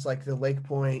events like the Lake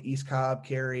Point, East Cobb,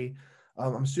 Cary.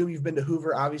 I'm assuming you've been to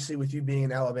Hoover, obviously, with you being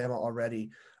in Alabama already.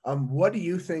 What do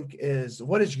you think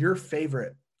what is your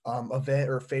favorite event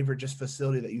or favorite just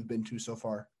facility that you've been to so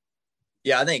far?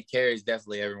 yeah, I think Cary is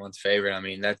definitely everyone's favorite. I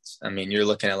mean, you're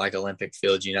looking at like Olympic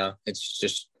fields. It's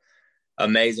just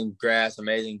amazing grass,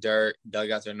 amazing dirt.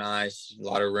 Dugouts are nice, a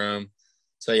lot of room.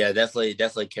 So yeah, definitely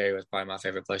Cary was probably my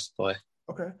favorite place to play.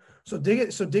 Okay. So digging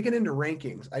into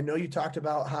rankings, I know you talked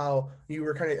about how you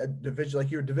were kind of a division, like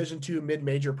you were Division II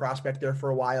mid-major prospect there for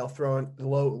a while, throwing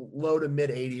low to mid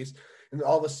 80s, and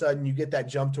all of a sudden you get that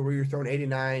jump to where you're throwing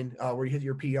 89, where you hit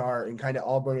your PR, and kind of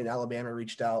Auburn and Alabama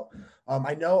reached out.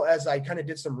 I know as I kind of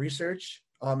did some research,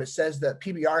 it says that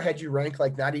PBR had you ranked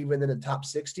like not even in the top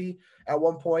 60 at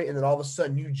one point, and then all of a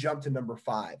sudden you jumped to number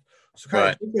 5. So kind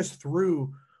Right. of take us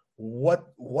through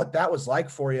what that was like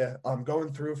for you,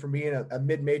 going through from being a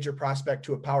mid-major prospect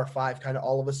to a power 5 kind of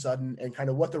all of a sudden, and kind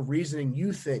of what the reasoning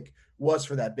you think was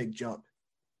for that big jump.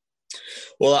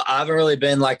 Well, I haven't really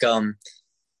been like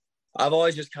I've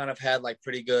always just kind of had like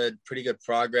pretty good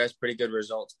progress, pretty good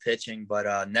results pitching,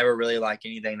 but never really like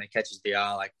anything that catches the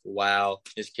eye. Like, wow,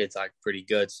 this kid's like pretty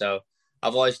good. So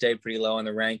I've always stayed pretty low in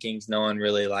the rankings. No one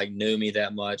really like knew me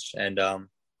that much, and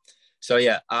so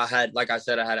yeah, like I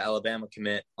said, I had an Alabama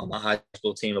commit on my high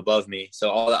school team above me,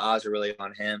 so all the eyes were really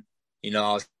on him.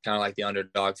 I was kind of like the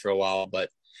underdog for a while, but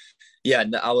yeah,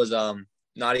 I was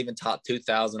not even top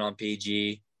 2,000 on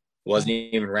PG. Wasn't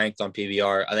even ranked on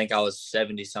PBR. I think I was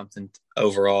 70 something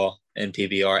overall in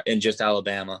PBR in just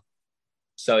Alabama.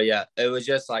 So yeah, it was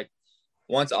just like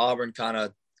once Auburn kind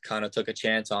of took a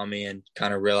chance on me and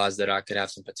kind of realized that I could have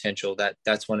some potential.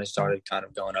 That's when it started kind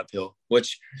of going uphill,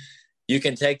 which you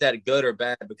can take that good or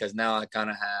bad because now I kind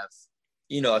of have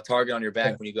a target on your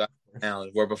back when you go out now.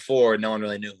 Where before no one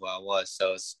really knew who I was,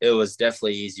 so it was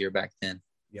definitely easier back then.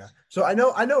 Yeah. So I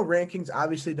know rankings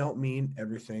obviously don't mean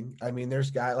everything. I mean,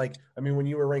 when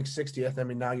you were ranked 60th, I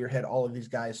mean, now you're ahead all of these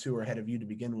guys who are ahead of you to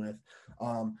begin with.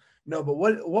 No, but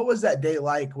what was that day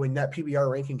like when that PBR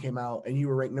ranking came out and you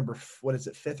were ranked number, what is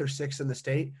it, 5th or 6th in the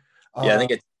state? Yeah, I Uh,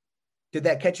 think it's did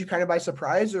that catch you kind of by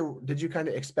surprise, or did you kind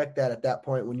of expect that at that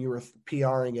point when you were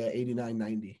PRing at 89,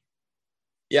 90?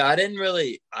 yeah. I didn't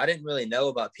really know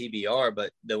about PBR,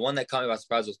 but the one that caught me by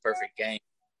surprise was Perfect Game.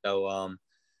 So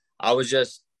I was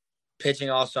just pitching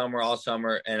all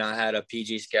summer, and I had a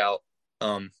PG scout.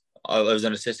 I was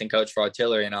an assistant coach for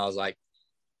artillery, and I was like,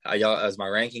 is my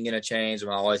ranking going to change? Am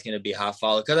I always going to be high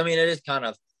follow? Because I mean, it's kind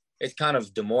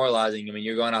of demoralizing. I mean,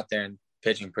 you're going out there and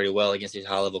pitching pretty well against these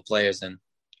high level players, and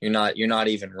you're not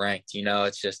even ranked.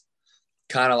 It's just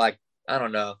kind of like I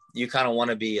don't know. You kind of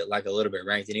want to be like a little bit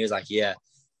ranked. And he was like, yeah,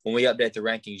 when we update the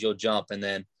rankings, you'll jump. And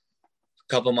then a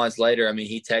couple months later, I mean,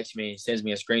 he texts me, sends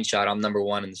me a screenshot. I'm number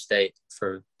 1 in the state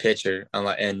for pitcher,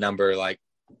 and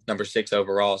number 6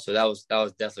 overall. So that was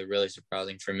definitely really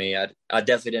surprising for me. I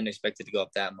definitely didn't expect it to go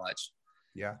up that much.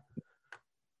 Yeah.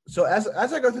 So as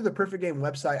I go through the Perfect Game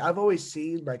website, I've always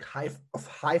seen like high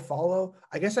follow.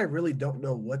 I guess I really don't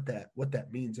know what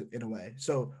that means in a way.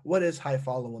 So what is high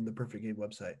follow on the Perfect Game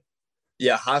website?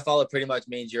 Yeah, high follow pretty much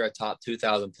means you're a top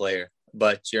 2,000 player,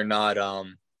 but you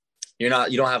don't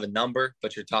have a number,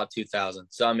 but you're top 2,000.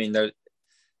 So I mean, they're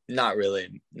not really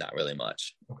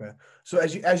much. Okay. So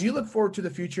as you look forward to the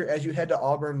future, as you head to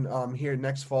Auburn here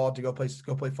next fall to go play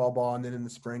fall ball and then in the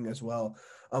spring as well,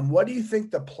 what do you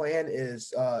think the plan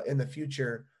is in the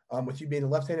future with you being a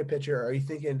left-handed pitcher? Are you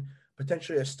thinking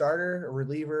potentially a starter, a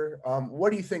reliever?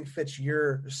 What do you think fits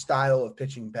your style of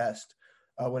pitching best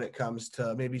when it comes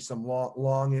to maybe some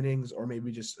long innings or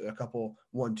maybe just a couple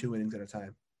 1-2 innings at a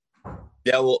time?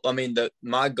 Yeah, well, I mean,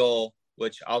 my goal,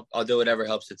 which I'll do whatever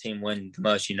helps the team win the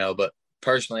most, but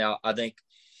personally, I think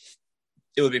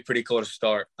it would be pretty cool to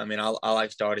start. I mean, I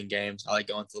like starting games. I like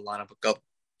going to the lineup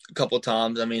a couple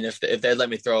times. I mean, if they let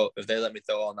me throw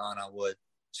all nine, I would.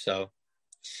 So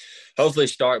hopefully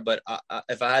start. But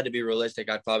if I had to be realistic,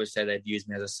 I'd probably say they'd use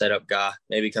me as a setup guy.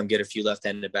 Maybe come get a few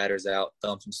left-handed batters out,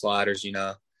 throw some sliders,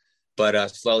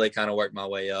 But slowly kind of work my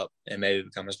way up and maybe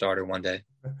become a starter one day.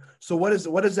 So what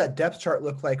does that depth chart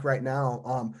look like right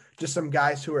now? Just some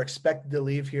guys who are expected to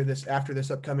leave here after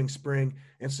this upcoming spring,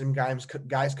 and some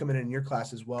guys coming in your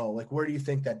class as well. Like, where do you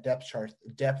think that depth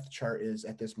chart is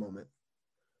at this moment?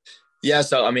 Yeah,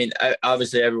 so I mean,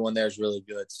 obviously everyone there is really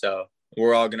good. So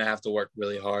we're all gonna have to work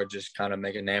really hard, just kind of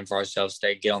make a name for ourselves,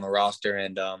 get on the roster.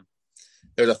 And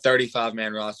there's a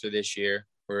 35-man roster this year,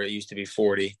 where it used to be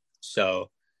 40.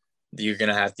 So you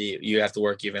have to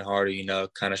work even harder,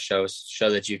 kind of show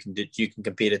that you can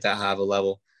compete at that high of a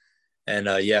level. And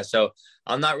so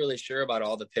I'm not really sure about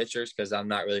all the pitchers because I'm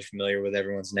not really familiar with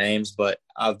everyone's names, but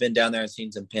I've been down there and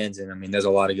seen some pins, and I mean, there's a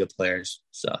lot of good players.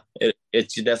 So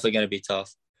it's definitely going to be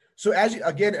tough. So as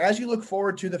you look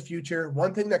forward to the future,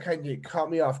 one thing that kind of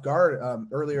caught me off guard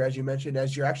earlier, as you mentioned,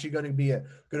 as you're actually going to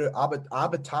go to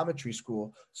optometry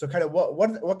school. So kind of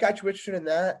what got you interested in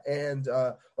that, and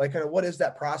like kind of what is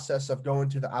that process of going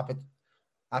to the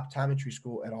optometry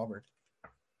school at Auburn?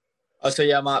 So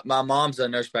yeah, my mom's a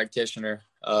nurse practitioner.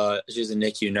 She's a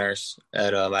NICU nurse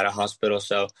at a hospital.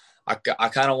 So I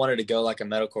kind of wanted to go like a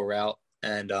medical route,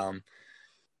 and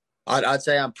I'd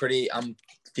say I'm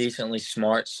decently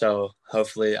smart. So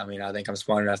hopefully, I mean, I think I'm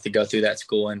smart enough to go through that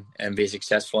school and be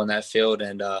successful in that field.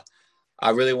 And I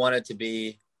really wanted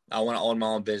I want to own my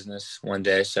own business one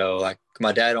day. So like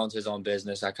my dad owns his own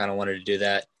business. I kind of wanted to do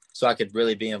that so I could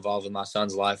really be involved with my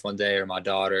son's life one day, or my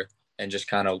daughter, and just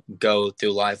kind of go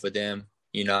through life with them,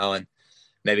 and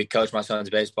maybe coach my son's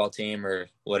baseball team or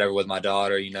whatever with my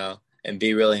daughter, and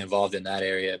be really involved in that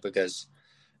area. Because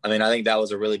I mean, I think that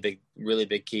was a really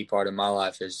big key part of my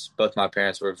life, is both my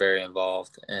parents were very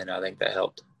involved, and I think that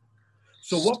helped.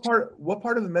 So what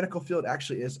part of the medical field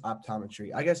actually is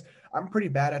optometry? I guess I'm pretty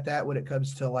bad at that when it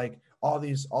comes to like all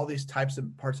these types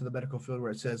of parts of the medical field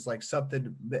where it says like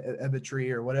something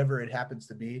optometry or whatever it happens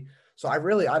to be. So I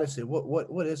really honestly,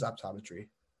 what is optometry?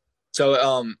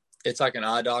 So it's like an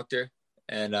eye doctor.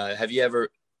 And have you ever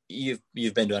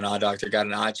you've been to an eye doctor, got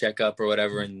an eye checkup or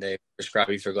whatever, and they prescribe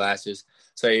you for glasses?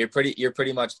 So you're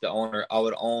pretty much the owner. I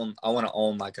want to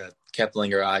own like a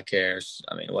Keplinger eye cares.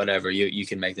 I mean, whatever, you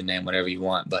can make the name whatever you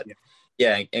want, but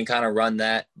yeah, and kind of run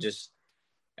that, just.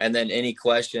 And then any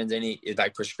questions, any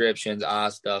like prescriptions, eye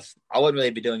stuff, I wouldn't really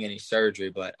be doing any surgery,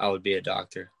 but I would be a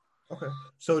doctor. Okay.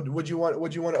 So would you want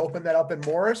to open that up in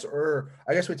Morris, or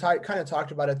I guess we kind of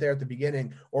talked about it there at the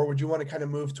beginning, or would you want to kind of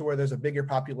move to where there's a bigger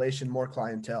population, more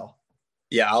clientele?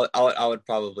 Yeah, I would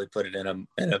probably put it in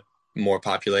a more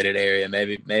populated area,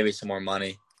 maybe some more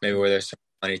money, maybe where there's some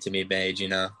money to be made,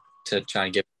 to try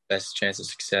and get the best chance of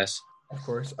success. Of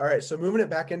course. All right. So moving it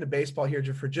back into baseball here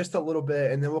for just a little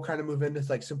bit, and then we'll kind of move into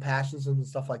like some passions and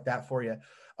stuff like that for you.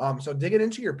 So digging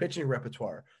into your pitching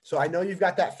repertoire. So I know you've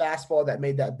got that fastball that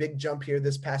made that big jump here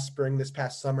this past spring, this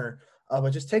past summer. But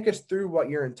just take us through what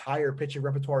your entire pitching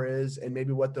repertoire is and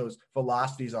maybe what those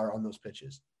velocities are on those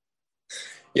pitches.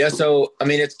 Yeah, so I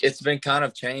mean, it's been kind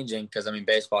of changing because I mean,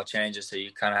 baseball changes, so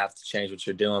you kind of have to change what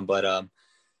you're doing. But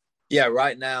yeah,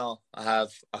 right now I have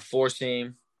a four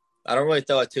seam. I don't really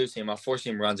throw a two seam. My four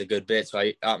seam runs a good bit, so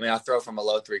I throw from a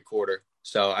low 3/4.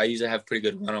 So I usually have pretty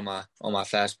good run on my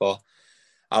fastball.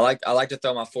 I like to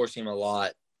throw my four seam a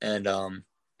lot, and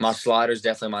my slider is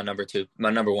definitely my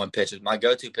number one pitch. My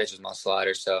go-to pitch is my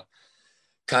slider. So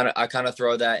I kind of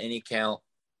throw that any count,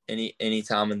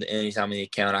 anytime in the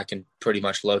account, I can pretty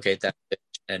much locate that pitch.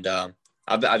 And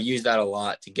I've used that a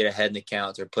lot to get ahead in the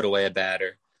counts or put away a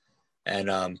batter,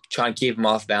 and try and keep them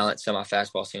off balance so my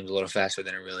fastball seems a little faster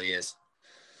than it really is.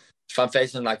 If I'm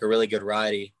facing like a really good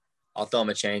righty, I'll throw him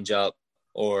a changeup,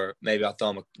 or maybe I'll throw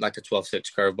him like a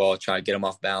 12-6 curveball, try to get him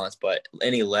off balance. But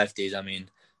any lefties, I mean,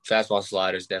 fastball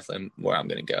slider is definitely where I'm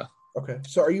going to go. Okay.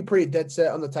 So are you pretty dead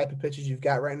set on the type of pitches you've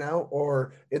got right now,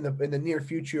 or in the near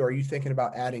future, are you thinking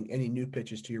about adding any new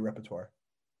pitches to your repertoire?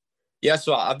 Yeah,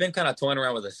 so I've been kind of toying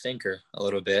around with a sinker a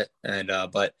little bit, and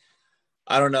but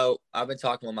I don't know. I've been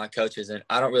talking with my coaches, and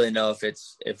I don't really know if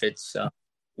it's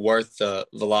worth the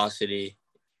velocity.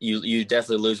 You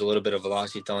definitely lose a little bit of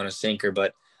velocity throwing a sinker,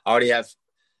 but I already have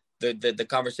the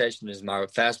conversation is my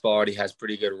fastball already has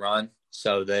pretty good run,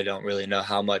 so they don't really know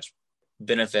how much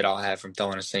benefit I'll have from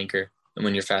throwing a sinker. And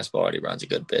when your fastball already runs a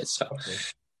good bit, so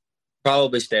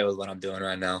probably stay with what I'm doing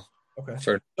right now. Okay.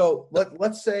 So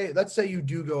let's say you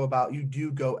do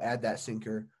go add that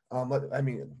sinker. I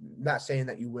mean, not saying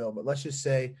that you will, but let's just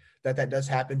say that does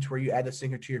happen to where you add a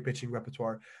sinker to your pitching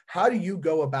repertoire. How do you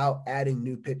go about adding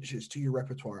new pitches to your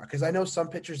repertoire? Because I know some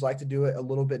pitchers like to do it a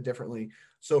little bit differently.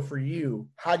 So for you,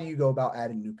 how do you go about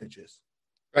adding new pitches?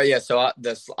 Right. Yeah. So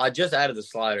I just added the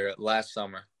slider last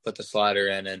summer. Put the slider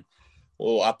in, and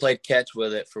well, I played catch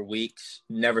with it for weeks.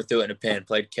 Never threw it in a pen.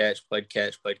 Played catch.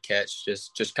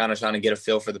 Just kind of trying to get a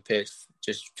feel for the pitch.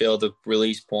 Just feel the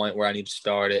release point where I need to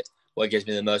start it. What gives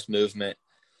me the most movement.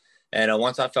 And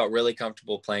once I felt really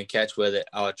comfortable playing catch with it,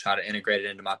 I would try to integrate it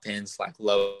into my pins, like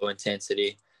low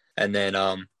intensity. And then,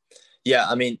 yeah,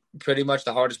 I mean, pretty much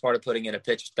the hardest part of putting in a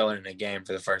pitch is throwing it in a game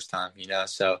for the first time,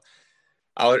 So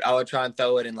I would try and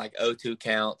throw it in like 0-2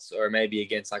 counts or maybe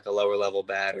against like a lower level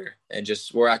batter and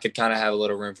just where I could kind of have a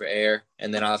little room for air.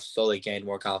 And then I've slowly gained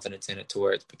more confidence in it to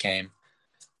where it became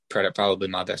probably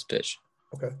my best pitch.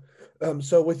 Okay.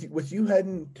 So with you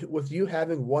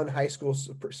having one high school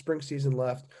spring season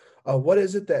left, what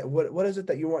is it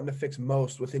that you're wanting to fix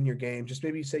most within your game? Just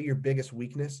maybe say your biggest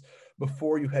weakness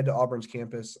before you head to Auburn's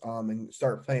campus and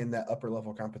start playing that upper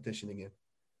level competition again.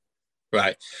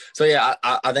 Right. So yeah,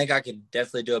 I think I could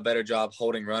definitely do a better job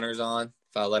holding runners on.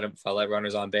 If I let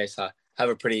runners on base, I have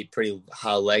a pretty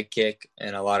high leg kick,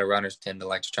 and a lot of runners tend to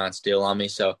like to try and steal on me.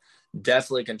 So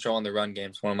definitely controlling the run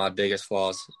game is one of my biggest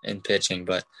flaws in pitching.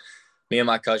 But me and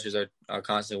my coaches are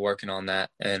constantly working on that,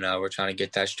 and we're trying to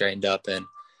get that straightened up. And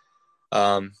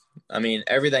I mean,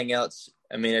 everything else.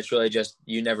 I mean, it's really just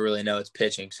you never really know it's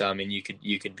pitching. So I mean,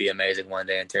 you could be amazing one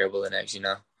day and terrible the next.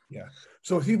 Yeah.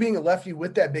 So with you being a lefty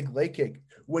with that big leg kick,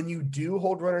 when you do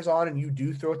hold runners on and you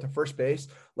do throw it to first base,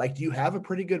 like, do you have a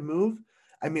pretty good move?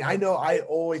 I mean, I know I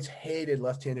always hated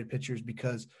left-handed pitchers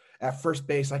because at first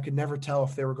base, I could never tell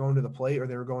if they were going to the plate or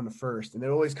they were going to first. And it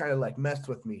always kind of like messed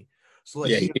with me. So like,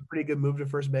 Yeah. you have a pretty good move to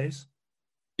first base.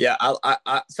 Yeah,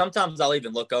 I sometimes I'll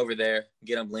even look over there,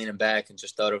 get them leaning back, and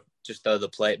just throw the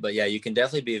plate. But yeah, you can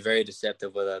definitely be very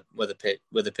deceptive with a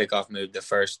pickoff move to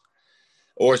first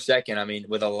or second. I mean,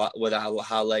 with a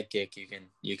high leg kick,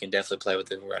 you can definitely play with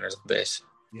the runners on base.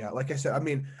 Yeah, like I said, I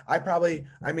mean, I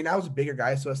was a bigger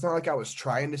guy, so it's not like I was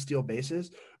trying to steal bases,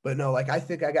 but no, like I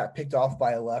think I got picked off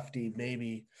by a lefty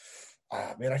maybe.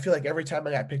 Man, I feel like every time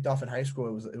I got picked off in high school,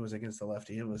 it was against the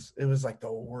lefty. It was like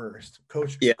the worst.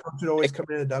 Coach would always come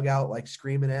in the dugout like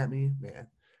screaming at me, man.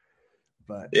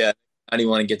 But yeah, I didn't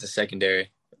want to get to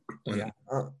secondary.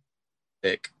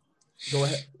 Pick. Go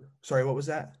ahead. Sorry, what was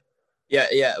that?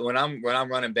 Yeah. When I'm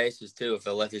running bases too, if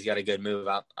the lefty's got a good move,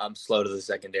 I'm slow to the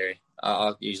secondary.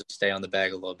 I'll usually stay on the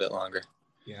bag a little bit longer.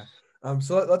 Yeah.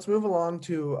 So let's move along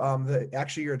to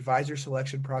your advisor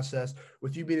selection process.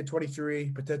 With you being a 23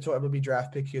 potential MLB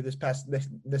draft pick here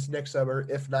this next summer,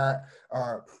 if not,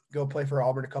 go play for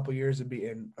Auburn a couple years and be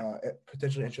in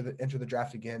potentially enter the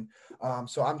draft again.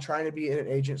 So I'm trying to be an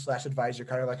agent / advisor,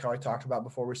 kind of like how I talked about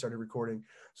before we started recording.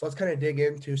 So let's kind of dig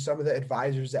into some of the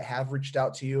advisors that have reached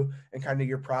out to you and kind of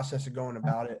your process of going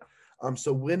about it.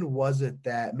 So when was it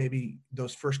that maybe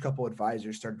those first couple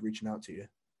advisors started reaching out to you?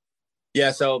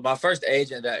 Yeah, so my first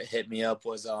agent that hit me up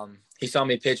was he saw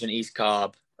me pitch in East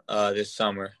Cobb this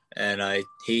summer, and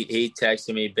he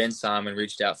texted me. Ben Simon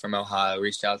reached out from Ohio,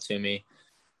 reached out to me,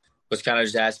 was kind of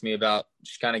just asking me about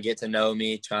just kind of get to know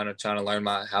me, trying to learn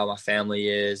how my family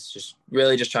is, just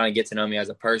really just trying to get to know me as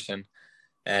a person.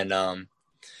 And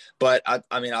but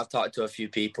I mean I've talked to a few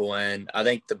people, and I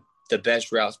think the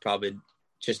best route is probably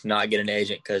just not get an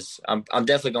agent because I'm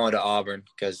definitely going to Auburn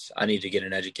because I need to get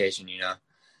an education,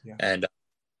 Yeah. And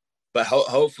but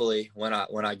hopefully when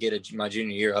I get my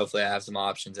junior year, hopefully I have some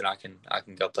options and I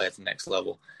can go play at the next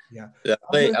level. Yeah.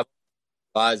 The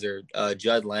advisor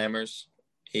Judd Lammers,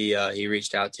 he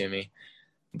reached out to me,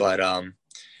 but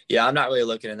yeah, I'm not really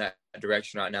looking in that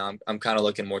direction right now. I'm kind of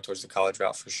looking more towards the college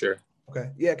route for sure. Okay.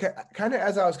 Yeah. Kind of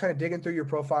as I was kind of digging through your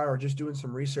profile or just doing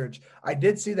some research, I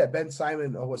did see that Ben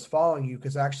Simon was following you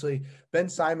because actually Ben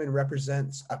Simon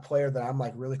represents a player that I'm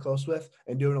like really close with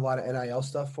and doing a lot of NIL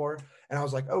stuff for. And I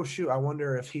was like, oh shoot, I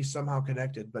wonder if he's somehow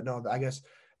connected. But no, I guess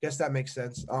that makes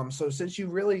sense. So since you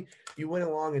went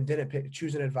along and didn't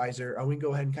choose an advisor, we can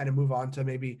go ahead and kind of move on to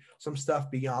maybe some stuff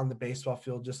beyond the baseball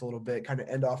field just a little bit, kind of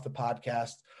end off the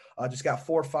podcast. Just got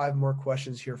 4 or 5 more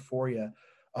questions here for you.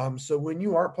 So when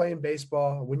you aren't playing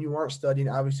baseball, when you aren't studying,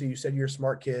 obviously you said you're a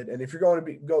smart kid, and if you're going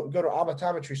to go to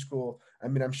optometry school, I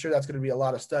mean, I'm sure that's going to be a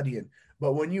lot of studying.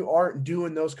 But when you aren't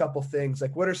doing those couple things,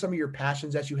 like what are some of your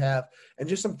passions that you have, and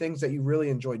just some things that you really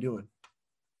enjoy doing?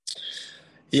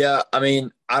 Yeah, I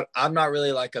mean, I'm not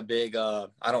really like a big I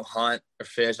don't hunt or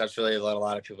fish. That's really what a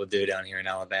lot of people do down here in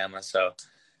Alabama. So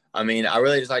I mean, I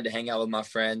really just like to hang out with my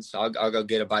friends. I'll go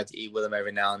get a bite to eat with them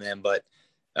every now and then. But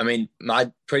I mean,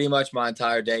 my pretty much my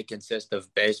entire day consists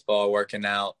of baseball, working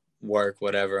out, work,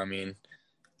 whatever. I mean,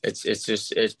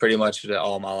 it's pretty much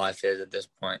all my life is at this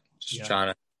point.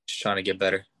 Yeah. Just trying to get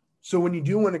better. So when you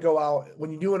do want to go out,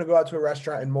 to a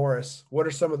restaurant in Morris, what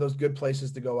are some of those good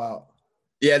places to go out?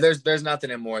 Yeah, there's nothing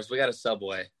in Morris. We got a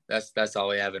Subway. That's all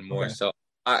we have in Okay. Morris. So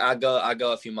I go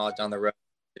a few miles down the road,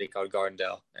 city called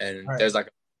Gardendale, and All right. there's like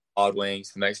Odd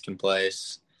Wings, the Mexican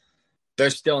place.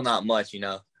 There's still not much,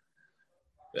 but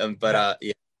Yeah.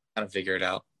 yeah, kind of figure it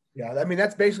out. Yeah. I mean,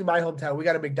 that's basically my hometown. We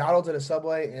got a McDonald's and a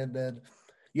Subway, and then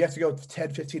you have to go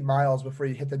 10, 15 miles before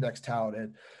you hit the next town.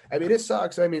 And I mean, it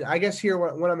sucks. I mean, I guess here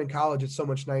when I'm in college, it's so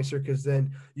much nicer because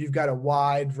then you've got a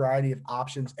wide variety of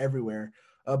options everywhere.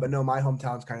 But no, my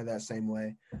hometown's kind of that same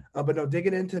way. But no,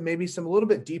 digging into maybe some a little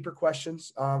bit deeper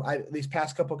questions. These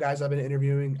past couple guys I've been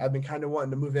interviewing, I've been kind of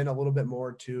wanting to move in a little bit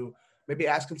more to maybe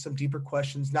asking some deeper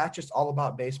questions, not just all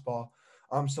about baseball.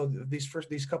 So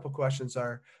these couple questions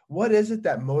are: what is it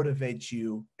that motivates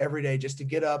you every day just to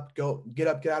get up, get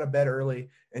out of bed early,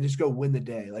 and just go win the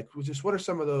day? Like, just what are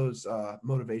some of those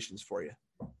motivations for you?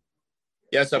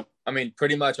 Yeah, so I mean,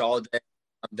 pretty much all day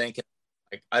I'm thinking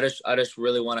like I just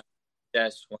really want to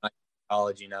test when I get to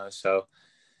college. So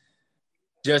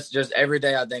just every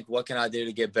day I think, what can I do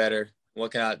to get better?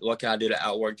 What can I do to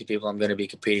outwork the people I'm going to be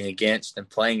competing against and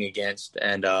playing against?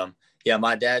 And yeah,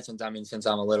 my dad, since I'm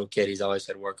a little kid, he's always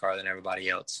said work harder than everybody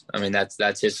else. I mean,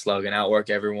 that's his slogan, outwork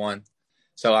everyone.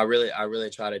 So I really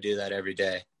try to do that every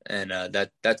day. And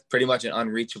that's pretty much an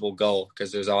unreachable goal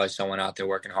because there's always someone out there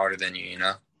working harder than you.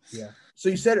 Yeah. So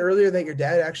you said earlier that your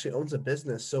dad actually owns a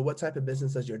business. So what type of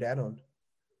business does your dad own?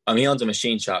 He owns a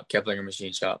machine shop, Keplinger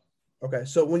machine shop. Okay.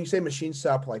 So when you say machine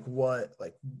shop, like what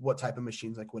type of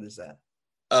machines? Like what is that?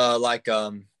 Like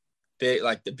big,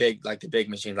 like the big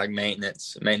machines, like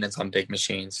maintenance on big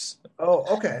machines. Oh,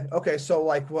 okay. Okay. So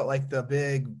like what, like the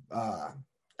big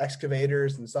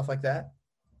excavators and stuff like that?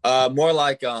 More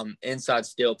like inside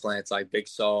steel plants, like big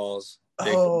saws.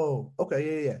 Big. Oh,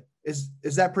 okay. Yeah.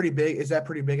 Is that pretty big? Is that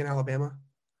pretty big in Alabama?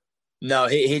 No,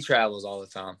 he travels all the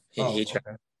time. He Oh, travels.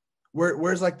 okay.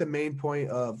 Where's like the main point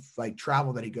of like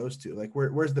travel that he goes to? Like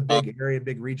where's the Um, big area,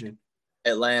 big region?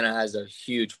 Atlanta has a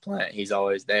huge plant.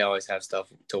 They always have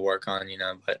stuff to work on.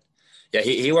 But yeah,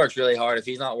 he works really hard. If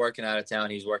he's not working out of town,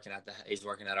 he's working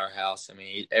at our house. I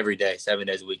mean, every day, 7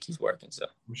 days a week, he's working. So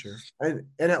I'm sure. And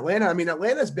Atlanta, I mean,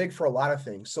 Atlanta's big for a lot of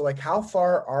things. So like how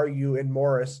far are you in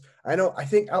Morris? I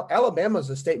think Alabama's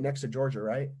a state next to Georgia,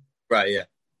 right? right, yeah.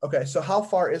 Okay, so how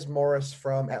far is Morris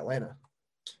from Atlanta?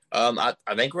 I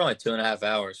think we're only 2.5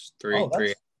 hours, Oh,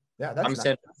 three. I'm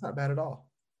saying that's not bad at all.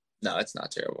 no, it's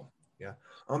not terrible. Yeah.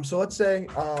 So let's say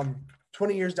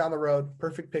 20 years down the road,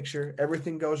 perfect picture,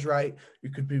 everything goes right. You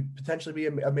could potentially be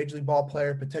a major league ball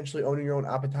player, potentially owning your own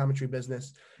optometry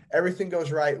business. Everything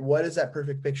goes right. What is that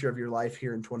perfect picture of your life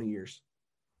here in 20 years?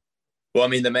 Well, I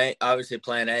mean, obviously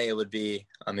plan A, it would be,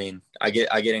 I mean, I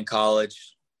get in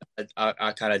college.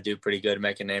 I kind of do pretty good,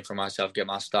 make a name for myself, get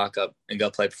my stock up, and go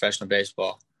play professional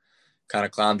baseball. Kind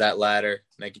of climb that ladder,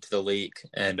 make it to the league,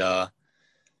 and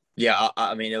yeah,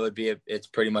 I mean, it's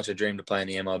pretty much a dream to play in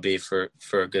the MLB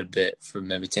for a good bit, for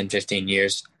maybe 10, 15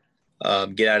 years.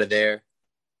 Get out of there,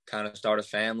 kind of start a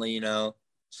family,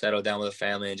 settle down with a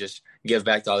family, and just give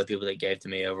back to all the people that gave to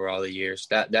me over all the years.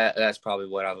 That's probably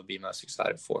what I would be most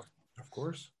excited for. Of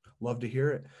course. Love to hear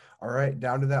it. All right,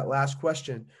 down to that last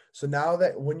question. So now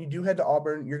that when you do head to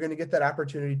Auburn, you're going to get that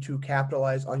opportunity to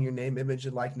capitalize on your name, image,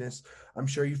 and likeness. I'm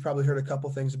sure you've probably heard a couple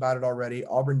things about it already.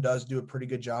 Auburn does do a pretty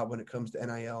good job when it comes to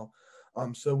NIL.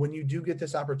 So when you do get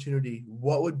this opportunity,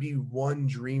 what would be one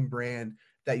dream brand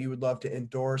that you would love to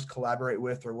endorse, collaborate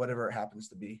with, or whatever it happens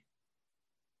to be?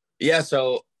 Yeah,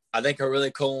 so I think a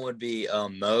really cool one would be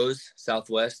Moe's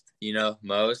Southwest.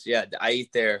 Moe's. Yeah, I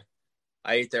eat there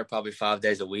probably 5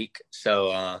 days a week.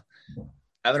 So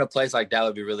having a place like that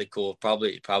would be really cool.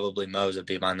 Probably Moe's would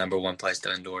be my number one place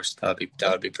to endorse. That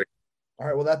would be pretty. All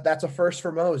right. Well, that's a first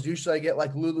for Moe's. Usually I get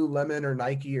like Lululemon or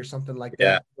Nike or something like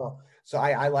Yeah. that. So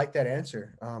I like that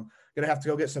answer. Gonna have to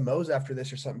go get some Moe's after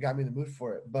this or something. Got me in the mood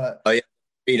for it. But Oh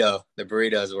yeah, the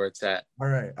burrito is where it's at. all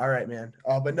right, man.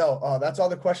 But no, that's all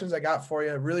the questions I got for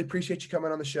you. Really appreciate you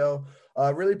coming on the show.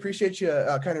 Really appreciate you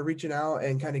kind of reaching out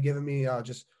and kind of giving me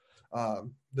just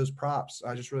those props.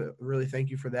 I just really thank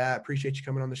you for that. Appreciate you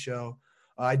coming on the show.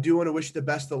 I do want to wish you the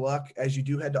best of luck as you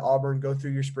do head to Auburn, go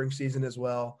through your spring season as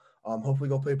well. Hopefully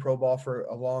go play pro ball for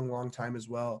a long, long time as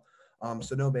well.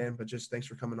 So no, man, but just thanks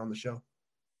for coming on the show.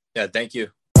 Yeah, thank you.